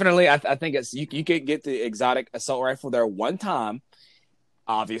definitely, I think it's you could get the exotic assault rifle there one time.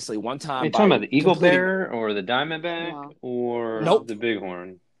 Obviously, one time. Are you talking about the Eagle Bear or the Diamondback or the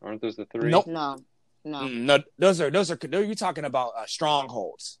Bighorn? Aren't those the three? Nope. No. Those are. You're talking about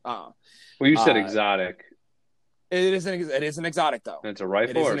strongholds. Well, you said exotic. It is an exotic though. And it's a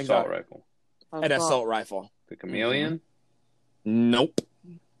rifle or assault rifle? An assault rifle. The Chameleon? Mm-hmm. Nope.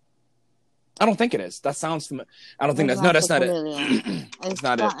 I don't think it is. That sounds familiar. I don't think that's not it. It's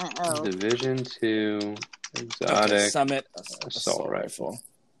not it. Division 2 exotic summit assault rifle.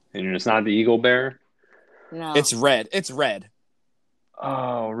 And it's not the Eagle Bear? No. It's red. It's red.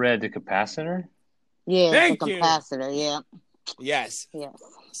 Oh, red, the capacitor? Yeah, Thank the capacitor, you. Yeah. Yes. Yeah.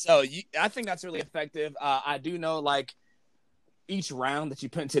 So I think that's really effective. I do know like each round that you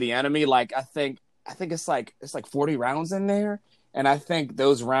put into the enemy, like I think it's like 40 rounds in there. And I think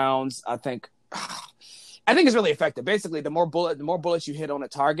those rounds, I think it's really effective. Basically, the more bullets you hit on a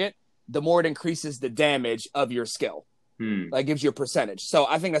target, the more it increases the damage of your skill. That gives you a percentage. So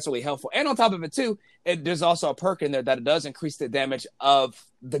I think that's really helpful. And on top of it too, there's also a perk in there that it does increase the damage of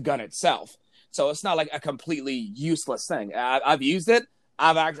the gun itself. So it's not like a completely useless thing. I've used it.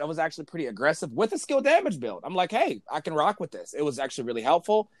 I was actually pretty aggressive with a skill damage build. I'm like, hey, I can rock with this. It was actually really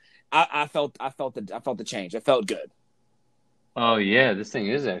helpful. I felt the change. It felt good. Oh yeah, this thing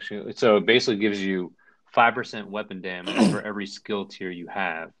is actually so it basically gives you 5% weapon damage for every skill tier you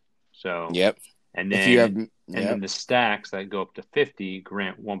have. So Yep. and If you have, then and then yep. the stacks that go up to 50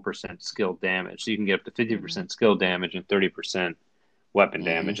 grant 1% skill damage. So you can get up to Mm-hmm. 50% skill damage and 30% weapon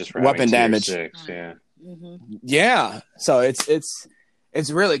damage just for having Weapon tier damage. 6. Yeah. Mm-hmm. Yeah. So it's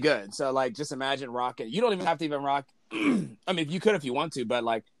really good. So like, just imagine rocking. You don't even have to even rock. I mean, you could if you want to, but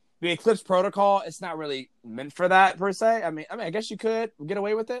like the Eclipse protocol, it's not really meant for that per se. I guess you could get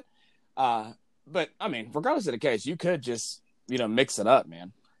away with it. But I mean, regardless of the case, you could just mix it up,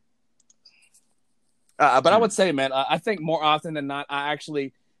 man. But I would say, man, I think more often than not, I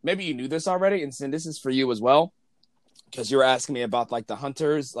actually maybe you knew this already, and this is for you as well, because you were asking me about like the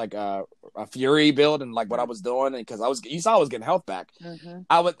hunters, like a Fury build, and like what I was doing, and because you saw I was getting health back. Mm-hmm.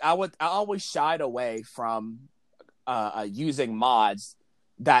 I always shied away from using mods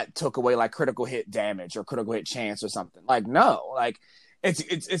that took away like critical hit damage or critical hit chance or something. Like no, like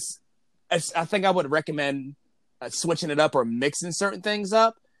it's I think I would recommend switching it up or mixing certain things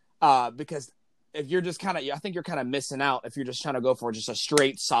up because if you're just I think you're kind of missing out if you're just trying to go for just a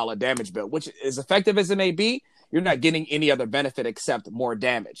straight solid damage build, which as effective as it may be, you're not getting any other benefit except more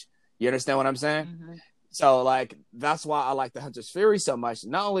damage. You understand what I'm saying? Mm-hmm. So like that's why I like the Hunter's Fury so much.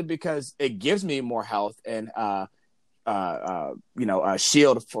 Not only because it gives me more health and a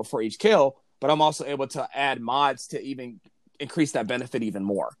shield for each kill, but I'm also able to add mods to even increase that benefit even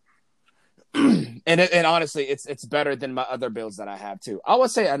more. and honestly, it's better than my other builds that I have too. I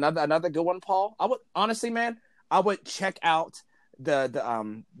would say another good one, Paul. I would honestly, man, I would check out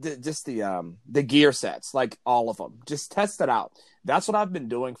the gear sets, like all of them. Just test it out. That's what I've been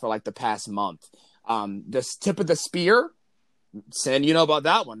doing for like the past month. This tip of the spear, Sin, you know about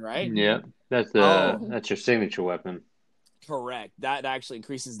that one, right? Yeah. That's your signature weapon. Correct. That actually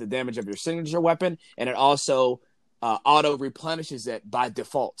increases the damage of your signature weapon, and it also auto replenishes it by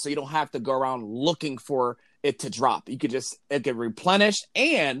default. So you don't have to go around looking for it to drop. It can replenish,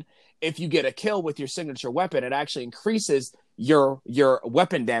 and if you get a kill with your signature weapon, it actually increases your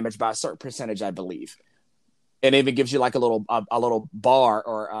weapon damage by a certain percentage, I believe. And it even gives you like a little bar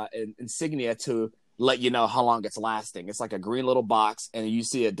or insignia to let you know how long it's lasting. It's like a green little box, and you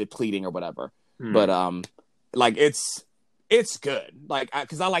see it depleting or whatever. But like it's good, like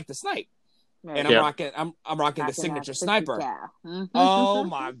because I like the snipe. Right. And I'm rocking the signature sniper. Oh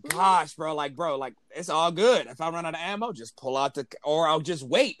my gosh, bro! Like it's all good. If I run out of ammo, just pull out or I'll just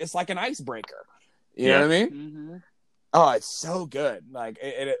wait. It's like an icebreaker. You know what I mean? Mm-hmm. Oh, it's so good. Like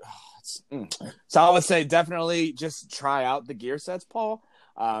So I would say definitely just try out the gear sets, Paul.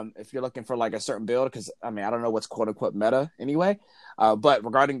 If you're looking for like a certain build, because I mean I don't know what's quote unquote meta anyway. But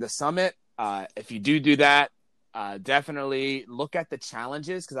regarding the summit, if you do that. Definitely look at the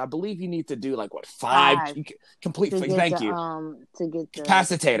challenges because I believe you need to do like five complete. Thank you. To get the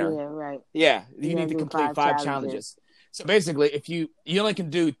capacitator. Yeah, right. Yeah, you need to complete 5 challenges. So basically, if you only can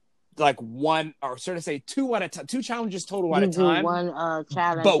do like one or sort of say 2 at a time, 2 challenges total at a time. One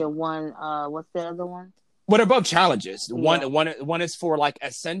challenge and one what's the other one? What are both challenges? Yeah. One is for like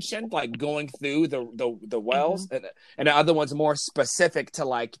ascension, like going through the wells, and the other one's more specific to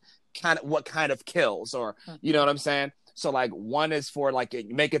like what kind of kills or you know what I'm saying. So like one is for like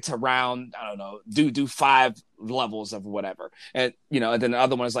make it to round, I don't know, do 5 levels of whatever, and and then the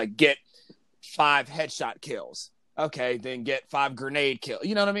other one is like get 5 headshot kills. Okay, then get 5 grenade kills.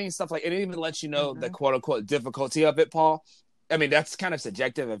 You know what I mean? Stuff like it even lets you know the quote unquote difficulty of it, Paul. I mean that's kind of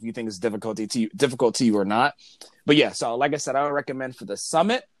subjective if you think it's difficult to you or not. But yeah, so like I said, I would recommend for the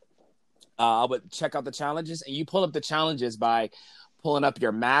summit. I would check out the challenges, and you pull up the challenges by pulling up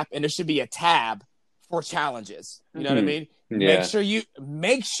your map, and there should be a tab for challenges. You know what I mean? Yeah.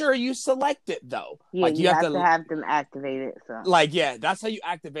 Make sure you select it though. Yeah, like you have to have them activated. So like that's how you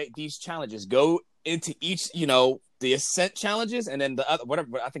activate these challenges. Go into each, the ascent challenges, and then the other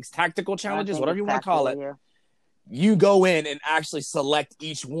whatever I think it's tactical challenges, whatever you want to call it. Yeah. You go in and actually select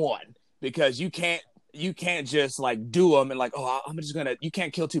each one because you can't just like do them and like I'm just gonna. You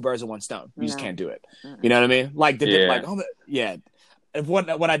can't kill 2 birds with 1 stone. You just can't do it. You know what I mean? Like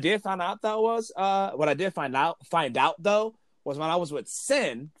What I did find out though was was when I was with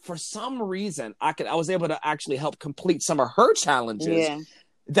Sin, for some reason I was able to actually help complete some of her challenges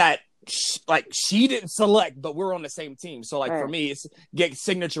that she didn't select, but we're on the same team. So like for me, it's get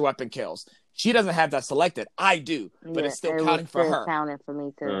signature weapon kills. She doesn't have that selected. I do, but it's still counting for her. Counting for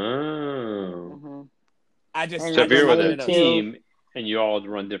me too. Oh. I just so if you're with a team and you all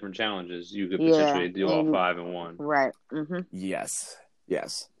run different challenges, you could potentially do all 5 in one. Right. Yes.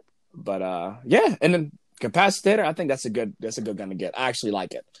 But and then capacitator, I think that's a good gun to get. I actually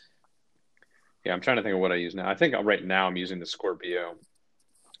like it. Yeah, I'm trying to think of what I use now. I think right now I'm using the Scorpio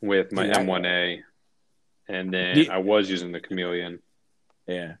with my Dude, M1A, and then the- I was using the Chameleon.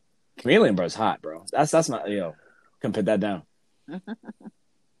 yeah, Chameleon bro's hot, bro. That's my can put that down.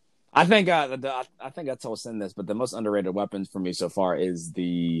 I think I think I told Sin this, but the most underrated weapon for me so far is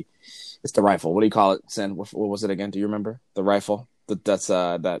it's the rifle. What do you call it, Sin? What was it again? Do you remember the rifle? That's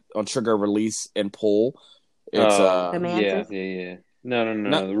that on trigger release and pull. It's The Yeah, Mantis? yeah. No. no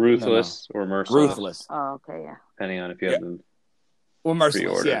The no Ruthless or Merciless, ruthless. Oh, okay, yeah. depending on if you Yeah, have them well, merciless.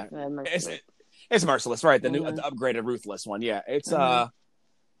 pre-ordered. Yeah, Yeah, it's Merciless. it's merciless, right? The new Mhm. the upgraded ruthless one. Yeah, it's Mhm.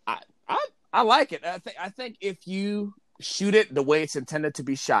 I I like it. I think if you shoot it the way it's intended to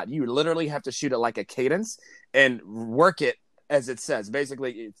be shot, you literally have to shoot it like a cadence and work it as it says.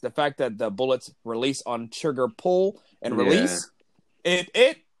 Basically, it's the fact that the bullets release on trigger pull and Yeah, release.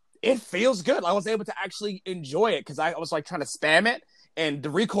 It feels good. I was able to actually enjoy it because I was like trying to spam it, and the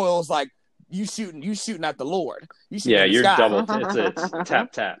recoil is like you shooting at the Lord. You shooting yeah. at the You're sky. double. It's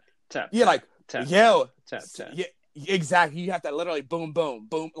tap tap tap You're like, tap yo, tap tap. yeah, exactly. You have to literally boom, boom,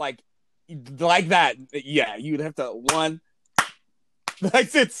 boom, like that. Yeah, you'd have to one.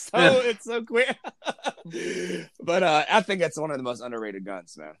 Like it's so quick. But I think it's one of the most underrated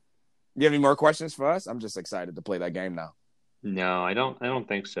guns, man. You have any more questions for us? I'm just excited to play that game now. No, I don't. I don't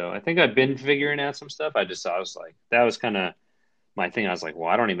think so. I think I've been figuring out some stuff. I was like, that was kind of my thing. I was like, well,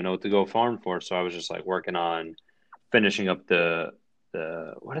 I don't even know what to go farm for. So I was just like working on finishing up the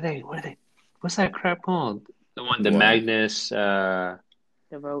what's that crap called? The What? Magnus. The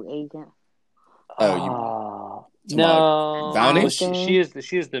Rogue Agent. Oh, you Oh about no! Bounty? Well, she is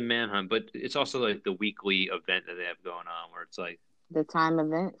the manhunt, but it's also like the weekly event that they have going on, where it's like, The time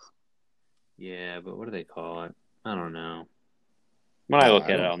events. yeah, but what do they call it? I don't know. When I look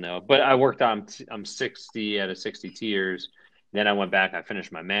I at it, don't. I'll know. But I worked on I'm 60 out of 60 tiers. Then I went back. I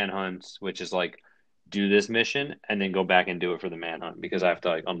finished my manhunts, which is like do this mission and then go back and do it for the manhunt because I have to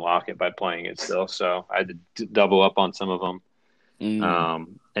like unlock it by playing it still. So I had to double up on some of them. Mm,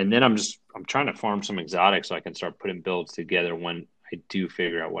 And then I'm trying to farm some exotics so I can start putting builds together when I do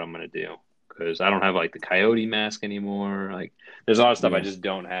figure out what I'm going to do. Because I don't have like the coyote mask anymore. Like there's a lot of stuff I yeah, just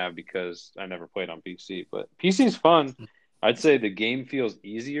don't have because I never played on PC. But PC is fun. I'd say the game feels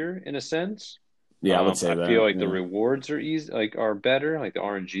easier in a sense. yeah. I would say I feel that. like the Yeah. rewards are easy, like are better. Like the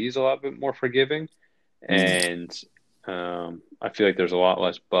RNG is a lot bit more forgiving, Mm, and I feel like there's a lot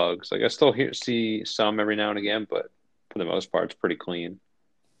less bugs. Like I still see some every now and again, but for the most part, it's pretty clean.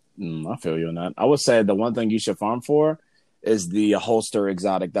 I feel you on that. I would say the one thing you should farm for is the holster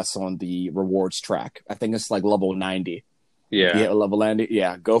exotic that's on the rewards track. I think it's like level 90. If you Yeah. hit a level 90,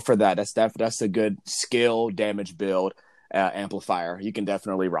 yeah, go for that. That's a good skill damage build amplifier. You can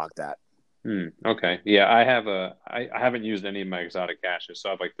definitely rock that. Okay. Yeah, I haven't used any of my exotic caches, so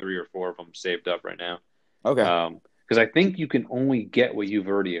I have like three or four of them saved up right now. Okay. Because I think you can only get what you've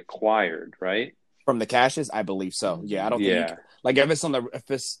already acquired, right? From the caches, I believe so. Yeah, I don't think Yeah. like if it's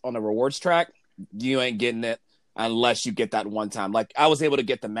on the rewards track, you ain't getting it unless you get that one time. Like I was able to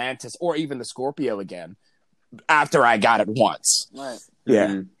get the Mantis or even the Scorpio again after I got it once. Right. Yeah.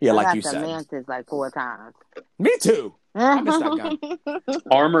 Mhm. Yeah, I like got you the said. Mantis like 4 times. Me too. I missed that gun.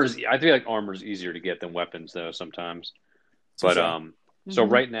 I feel like armor's easier to get than weapons though sometimes. But Touche. so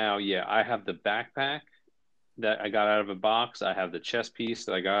Mhm. right now, yeah, I have the backpack that I got out of a box. I have the chest piece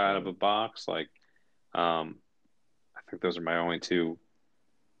that I got out of a box. Like, I think those are my only two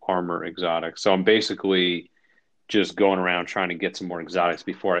armor exotics. So I'm basically just going around trying to get some more exotics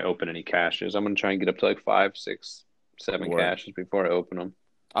before I open any caches. I'm gonna try and get up to like 5, 6, 7 Word. caches before I open them.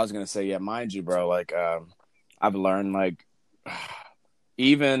 I was gonna say, yeah, mind you, bro. Like, I've learned like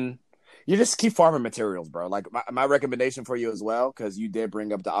even you just keep farming materials, bro. Like my recommendation for you as well, because you did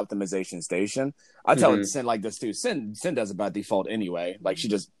bring up the optimization station. I tell Mhm. Sin like this too. Sin does it by default anyway. Like she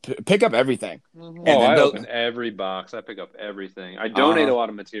just pick up everything, Mhm. and Oh, then I build. open every box. I pick up everything. I Uh donate huh. a lot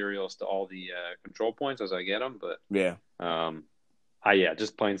of materials to all the control points as I get them, but Yeah.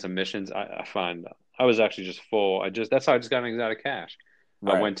 just playing some missions. I find I was actually just full. That's how I just got an exotic cache.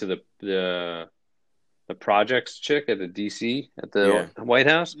 I Right. went to the projects chick at the DC at Yeah. the White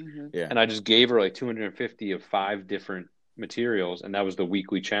House, Mhm. Yeah. and I just gave her like 250 of 5 different materials, and that was the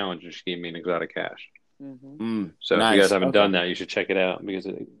weekly challenge, and she gave me an exotic cache. Mhm. So if you guys Nice. haven't Okay. done that, you should check it out because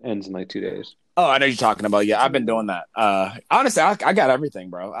it ends in like 2 days. Oh, I know you're talking about. Yeah, I've been doing that. Honestly, I got everything,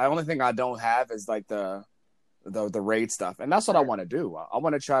 bro. The only thing I don't have is like the raid stuff, and that's what I want to do. I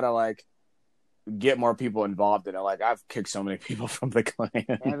want to try to like get more people involved in it. Like I've kicked so many people from the clan.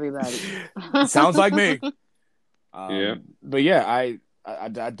 Everybody. Sounds like me. Yeah. But yeah, I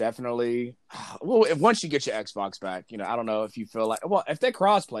definitely. Well, once you get your Xbox back, I don't know if you feel like. Well, if they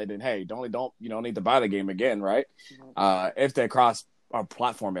crossplay, then hey, don't need to buy the game again, right? If they cross or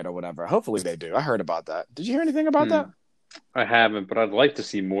platform it or whatever, hopefully they do. I heard about that. Did you hear anything about that? I haven't, but I'd like to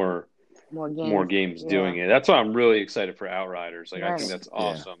see more games doing it. That's why I'm really excited for Outriders. Like I think that's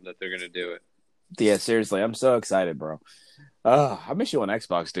awesome that they're gonna do it. Yeah, seriously, I'm so excited, bro. I miss you on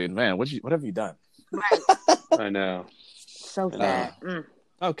Xbox, dude. Man, what have you done? Right. I know. So sad.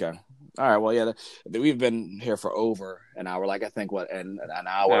 Okay. All right. Well, yeah, we've been here for over an hour. Like I think an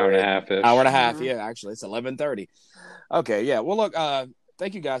hour and a half. Hour and a half. Yeah, actually, it's 11:30. Okay. Yeah. Well, look.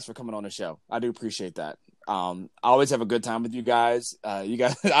 Thank you guys for coming on the show. I do appreciate that. I always have a good time with you guys. You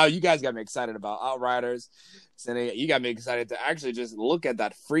guys got me excited about Outriders. Cindy, you got me excited to actually just look at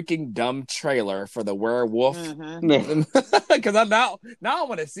that freaking dumb trailer for the werewolf. Because now I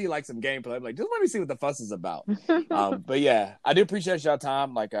want to see like some gameplay. I'm like, just let me see what the fuss is about. But yeah, I do appreciate y'all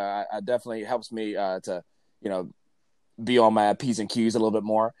time. Like, I definitely helps me to be on my P's and Q's a little bit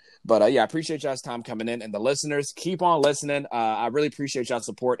more. But yeah, I appreciate y'all's time coming in, and the listeners keep on listening. I really appreciate y'all's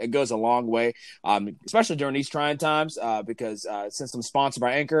support. It goes a long way, especially during these trying times, because since I'm sponsored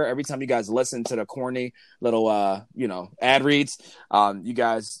by Anchor, every time you guys listen to the corny little, ad reads, you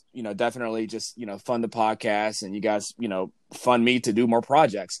guys, definitely just, fund the podcast, and you guys, fund me to do more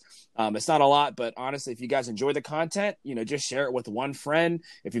projects. It's not a lot, but honestly, if you guys enjoy the content, just share it with one friend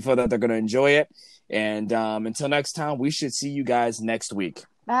if you feel that they're going to enjoy it. And until next time, we should see you guys next week.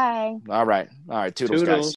 Bye. All right. Toodles, guys.